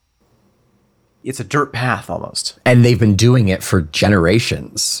it's a dirt path almost. And they've been doing it for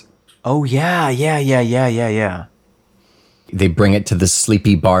generations. Oh, yeah. They bring it to the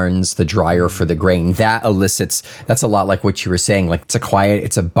sleepy barns, the dryer for the grain. That's a lot like what you were saying. Like,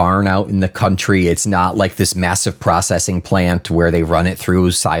 it's a barn out in the country. It's not like this massive processing plant where they run it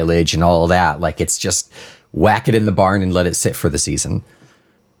through silage and all of that. Like, it's just whack it in the barn and let it sit for the season.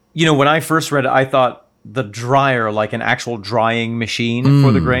 When I first read it, I thought the dryer, like an actual drying machine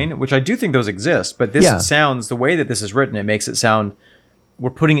for the grain, which I do think those exist. But this sounds, the way that this is written, it makes it sound,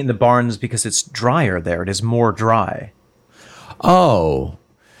 we're putting it in the barns because it's drier there. It is more dry. Oh.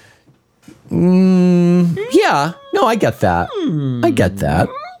 Yeah. No, I get that.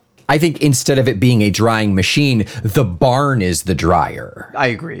 I think instead of it being a drying machine, the barn is the dryer. I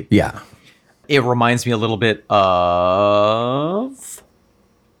agree. Yeah. It reminds me a little bit of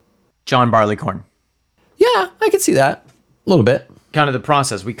John Barleycorn. Yeah, I can see that. A little bit. Kind of the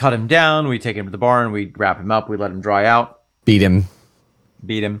process. We cut him down, we take him to the barn, we wrap him up, we let him dry out. Beat him.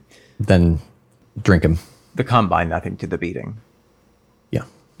 Then drink him. The combine, I think, did the beating. Yeah.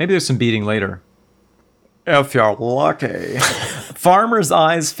 Maybe there's some beating later. If you're lucky. Farmer's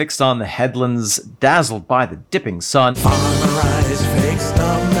eyes fixed on the headlands, dazzled by the dipping sun. Farmer eyes fixed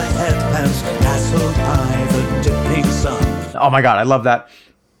on the headlands, dazzled by the dipping sun. Oh my God, I love that.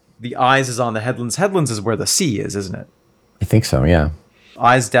 The eyes is on the headlands. Headlands is where the sea is, isn't it? I think so, yeah.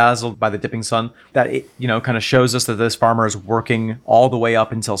 Eyes dazzled by the dipping sun. That, it, kind of shows us that this farmer is working all the way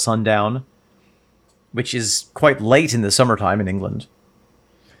up until sundown, which is quite late in the summertime in England.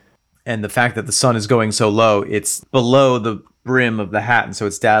 And the fact that the sun is going so low, it's below the brim of the hat, and so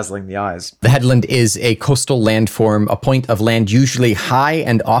it's dazzling the eyes. The headland is a coastal landform, a point of land usually high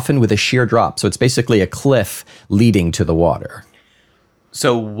and often with a sheer drop. So it's basically a cliff leading to the water.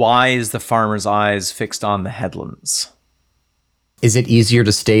 So why is the farmer's eyes fixed on the headlands? Is it easier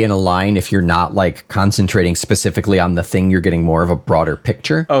to stay in a line if you're not like concentrating specifically on the thing? You're getting more of a broader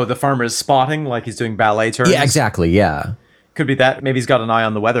picture. Oh, the farmer is spotting like he's doing ballet turns? Yeah, exactly. Yeah. Could be that. Maybe he's got an eye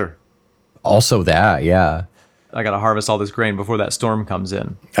on the weather. Also that, yeah. I got to harvest all this grain before that storm comes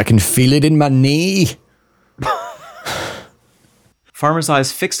in. I can feel it in my knee. Farmer's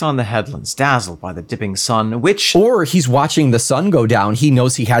eyes fixed on the headlands, dazzled by the dipping sun, which... Or he's watching the sun go down. He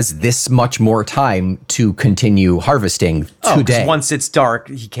knows he has this much more time to continue harvesting today. Once it's dark,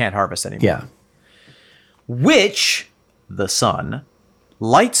 he can't harvest anymore. Yeah. Which, the sun,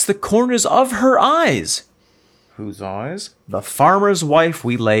 lights the corners of her eyes. Whose eyes? The farmer's wife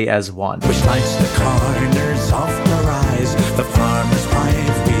we lay as one. Which lights the corners of her eyes. The farmer's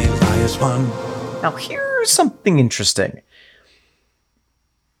wife we lay as one. Now here's something interesting.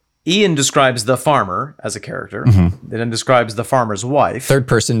 Ian describes the farmer as a character, then describes the farmer's wife. Third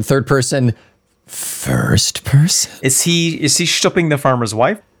person, first person. Is he stooping the farmer's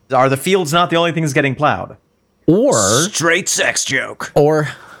wife? Are the fields not the only things getting plowed? Or straight sex joke. Or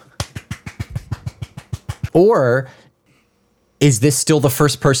is this still the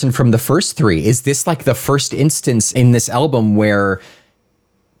first person from the first three? Is this like the first instance in this album where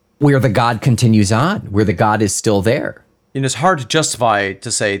the God continues on, where the God is still there? And it's hard to justify to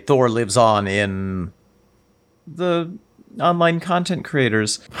say Thor lives on in the online content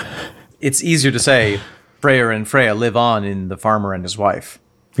creators. It's easier to say Freyr and Freya live on in the farmer and his wife.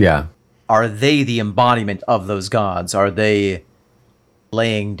 Yeah. Are they the embodiment of those gods? Are they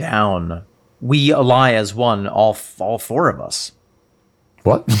laying down, we lie as one, all four of us?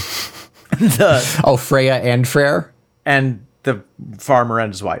 What? Freya and Freyr? And the farmer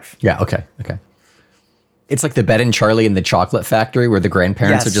and his wife. Yeah, okay. It's like the Ben and Charlie in the Chocolate Factory where the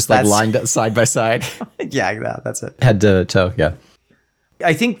grandparents are just like lined up side by side. Yeah, that's it. Head to toe, yeah.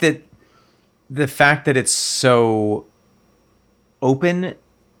 I think that the fact that it's so open,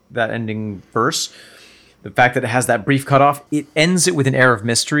 that ending verse, the fact that it has that brief cutoff, it ends it with an air of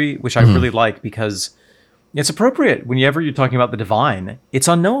mystery, which I really like because it's appropriate. Whenever you're talking about the divine, it's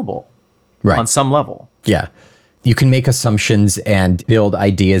unknowable on some level. Yeah. You can make assumptions and build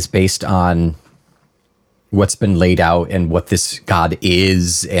ideas based on what's been laid out and what this God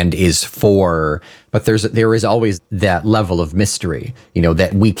is and is for, but there is always that level of mystery,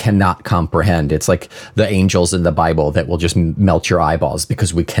 that we cannot comprehend. It's like the angels in the Bible that will just melt your eyeballs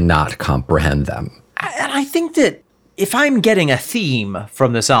because we cannot comprehend them. And I think that if I'm getting a theme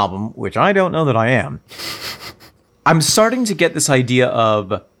from this album, which I don't know that I am, I'm starting to get this idea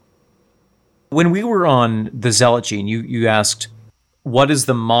of when we were on the Zealot Gene, you asked, what is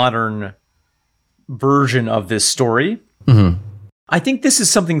the modern version of this story. I think this is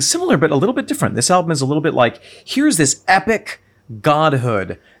something similar, but a little bit different. This album is a little bit like, here's this epic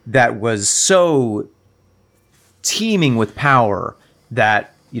godhood that was so teeming with power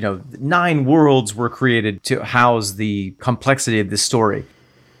that, 9 worlds were created to house the complexity of this story.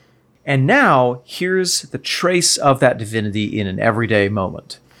 And now here's the trace of that divinity in an everyday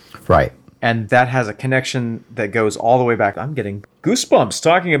moment. Right. And that has a connection that goes all the way back. I'm getting goosebumps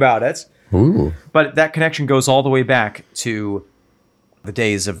talking about it. Ooh. But that connection goes all the way back to the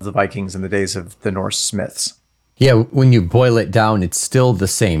days of the Vikings and the days of the Norse smiths. Yeah, when you boil it down, it's still the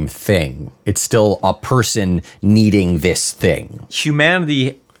same thing. It's still a person needing this thing.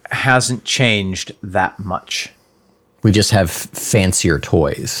 Humanity hasn't changed that much. We just have fancier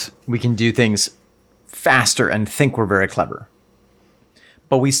toys. We can do things faster and think we're very clever.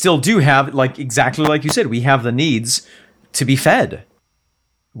 But we still do have, exactly like you said, we have the needs to be fed.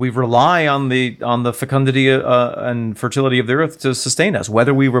 We rely on the fecundity and fertility of the earth to sustain us,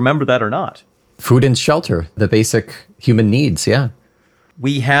 whether we remember that or not. Food and shelter, the basic human needs, yeah.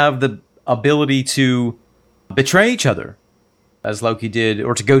 We have the ability to betray each other, as Loki did,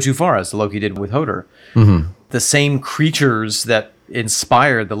 or to go too far, as Loki did with Hodor. Mm-hmm. The same creatures that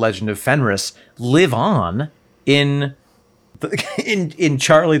inspired the legend of Fenris live on in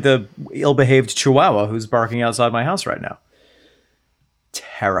Charlie, the ill-behaved Chihuahua who's barking outside my house right now.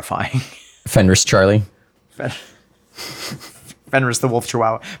 Terrifying. Fenris Charlie. Fenris the wolf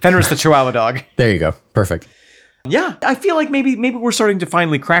Chihuahua. Fenris the Chihuahua dog. There you go. Perfect. Yeah, I feel like maybe we're starting to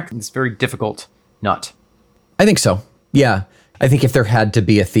finally crack this very difficult nut. I think so. Yeah. I think if there had to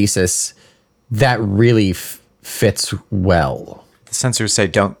be a thesis, that really fits well. The censors say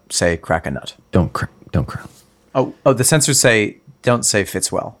don't say crack a nut. Don't crack. Oh, the censors say don't say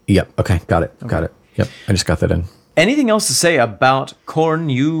fits well. Yep. Okay. Got it. Got it. Yep. I just got that in. Anything else to say about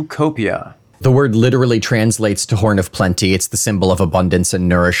Cornucopia? The word literally translates to horn of plenty. It's the symbol of abundance and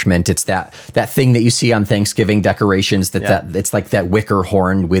nourishment. It's that thing that you see on Thanksgiving decorations that it's like that wicker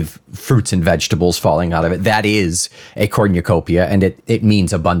horn with fruits and vegetables falling out of it. That is a cornucopia, and it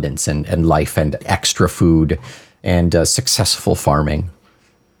means abundance and life and extra food and successful farming.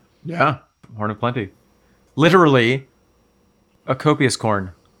 Yeah, horn of plenty. Literally, a copious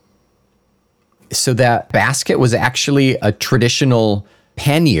corn. So that basket was actually a traditional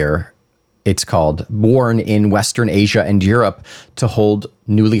pannier, it's called, worn in Western Asia and Europe to hold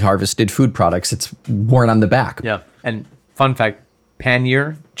newly harvested food products. It's worn on the back. Yeah, and fun fact,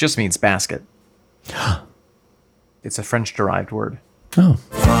 pannier just means basket. It's a French-derived word. Oh.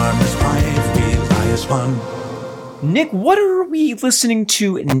 Farmer's wife, we buy as one. Nick, what are we listening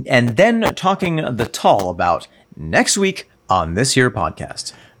to and then talking the tall about next week on this here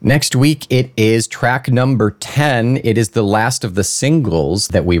podcast? Next week, it is track number 10. It is the last of the singles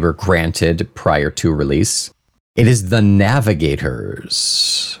that we were granted prior to release. It is The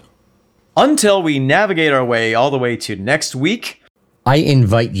Navigators. Until we navigate our way all the way to next week, I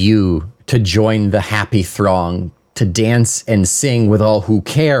invite you to join the happy throng to dance and sing with all who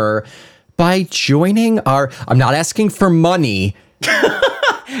care by joining our... I'm not asking for money.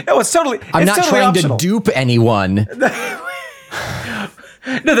 No, it's totally I'm not totally trying optional. to dupe anyone.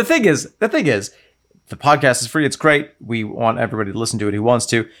 No, the thing is, the podcast is free. It's great. We want everybody to listen to it who wants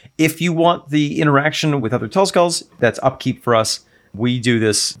to. If you want the interaction with other Tellskulls, that's upkeep for us. We do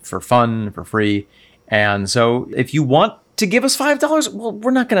this for fun, for free. And so if you want to give us $5, well,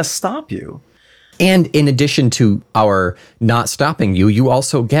 we're not going to stop you. And in addition to our not stopping you, you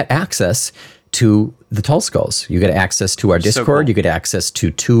also get access to the Tellskulls. You get access to our Discord. So cool. You get access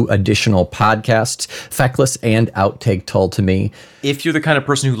to 2 additional podcasts, Feckless and Outtake Tull to Me. If you're the kind of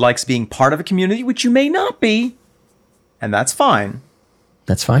person who likes being part of a community, which you may not be, and that's fine.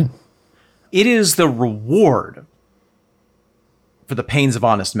 That's fine. It is the reward for the pains of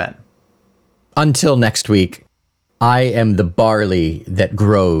honest men. Until next week, I am the barley that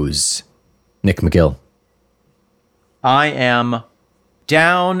grows. Nick McGill. I am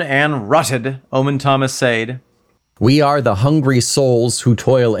down and rutted, Omen Thomas Sade. We are the hungry souls who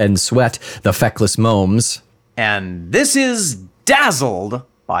toil and sweat, the feckless momes. And this is Dazzled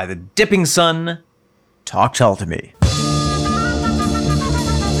by the Dipping Sun. Talk Tull to me.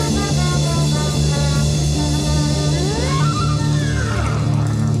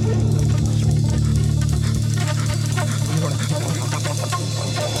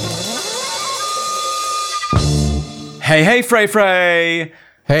 Hey, Frey Frey!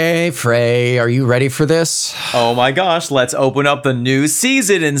 Hey, Frey, are you ready for this? Oh my gosh, let's open up the new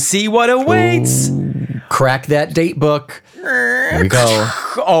season and see what awaits! Cool. crack that date book. Here we go.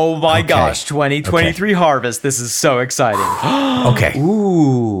 Oh my Okay. gosh, 2023 harvest. This is so exciting. Okay.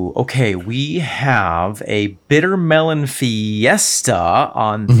 Ooh, okay. We have a bitter melon fiesta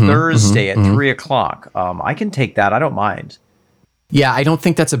on Thursday at 3 o'clock. I can take that. I don't mind. Yeah, I don't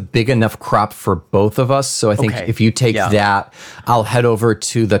think that's a big enough crop for both of us. So I think Okay. if you take Yeah. that, I'll head over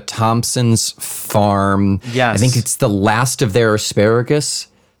to the Thompsons farm. Yes. I think it's the last of their asparagus.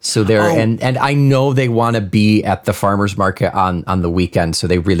 So they're Oh. and I know they want to be at the farmers market on the weekend, so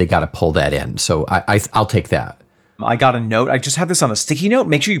they really got to pull that in. So I'll take that. I got a note. I just have this on a sticky note.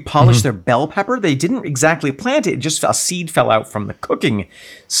 Make sure you polish their bell pepper. They didn't exactly plant it. Just a seed fell out from the cooking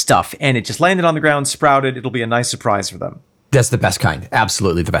stuff, and it just landed on the ground, sprouted. It'll be a nice surprise for them. That's the best kind.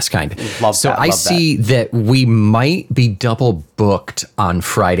 Absolutely the best kind. Love so that, I love see that we might be double booked on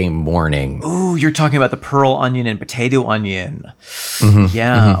Friday morning. Ooh, you're talking about the pearl onion and potato onion.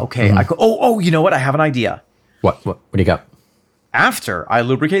 Yeah, okay. You know what? I have an idea. What do you got? After I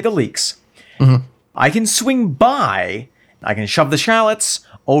lubricate the leeks, I can swing by. I can shove the shallots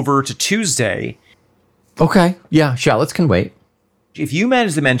over to Tuesday. Okay. Yeah, shallots can wait. If you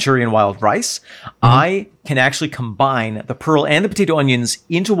manage the Manchurian wild rice, I can actually combine the pearl and the potato onions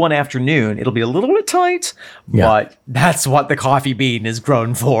into one afternoon. It'll be a little bit tight, Yeah. but that's what the coffee bean is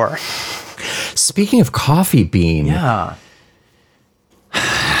grown for. Speaking of coffee bean, Yeah.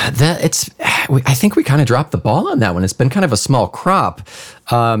 I think we kind of dropped the ball on that one. It's been kind of a small crop.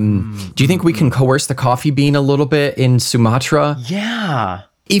 Do you think we can coerce the coffee bean a little bit in Sumatra? Yeah.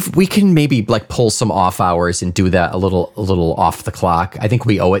 If we can maybe like pull some off hours and do that a little off the clock, I think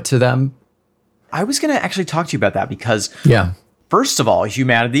we owe it to them. I was going to actually talk to you about that because, Yeah, first of all,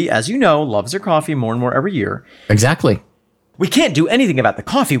 humanity, as you know, loves their coffee more and more every year. exactly. We can't do anything about the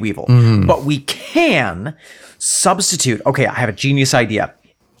coffee weevil, but we can substitute. Okay, I have a genius idea.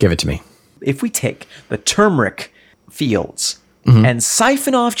 Give it to me. If we take the turmeric fields and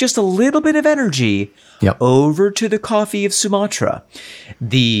siphon off just a little bit of energy Yep. over to the coffee of Sumatra,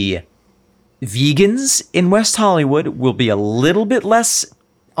 the vegans in West Hollywood will be a little bit less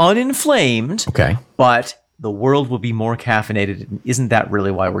uninflamed, Okay. but the world will be more caffeinated. Isn't that really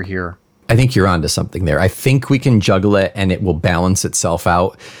why we're here? I think you're onto something there. I think we can juggle it and it will balance itself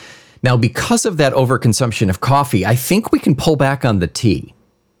out. Now, because of that overconsumption of coffee, I think we can pull back on the tea.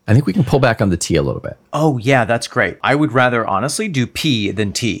 I think we can pull back on the tea a little bit. Oh, yeah, that's great. I would rather honestly do pea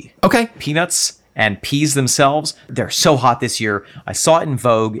than tea. Okay. Peanuts and peas themselves, they're so hot this year. I saw it in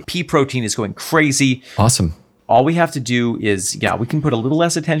Vogue. Pea protein is going crazy. Awesome. All we have to do is, we can put a little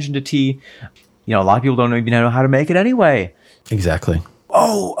less attention to tea. A lot of people don't even know how to make it anyway. Exactly.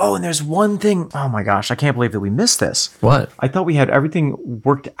 Oh, and there's one thing. Oh my gosh, I can't believe that we missed this. What? I thought we had everything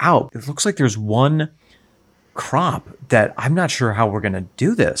worked out. It looks like there's one crop that I'm not sure how we're going to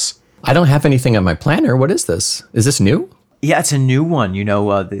do this. I don't have anything on my planner. What is this? Is this new? Yeah, it's a new one.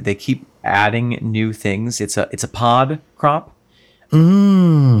 They keep adding new things. It's a pod crop.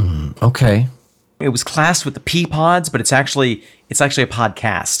 Okay. It was classed with the pea pods, but it's actually a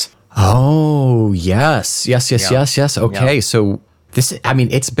podcast. Oh, yes. Yes. Okay. Yeah. So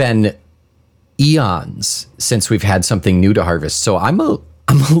it's been eons since we've had something new to harvest. So I'm a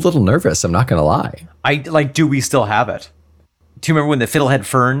little nervous. I'm not going to lie. Do we still have it? Do you remember when the fiddlehead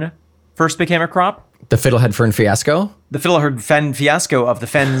fern first became a crop? The fiddlehead fern fiasco? The fiddlehead fen fiasco of the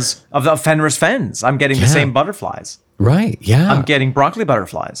Fenris fens. I'm getting the same butterflies. Right. Yeah. I'm getting broccoli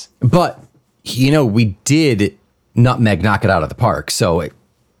butterflies. But, we did nutmeg knock it out of the park. So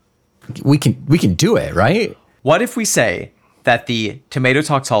we can do it, right? What if we say that the Tomato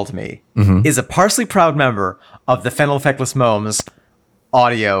Talk Tall to Me is a parsley proud member of the Fennel Feckless Momes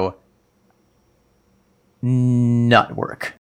audio network?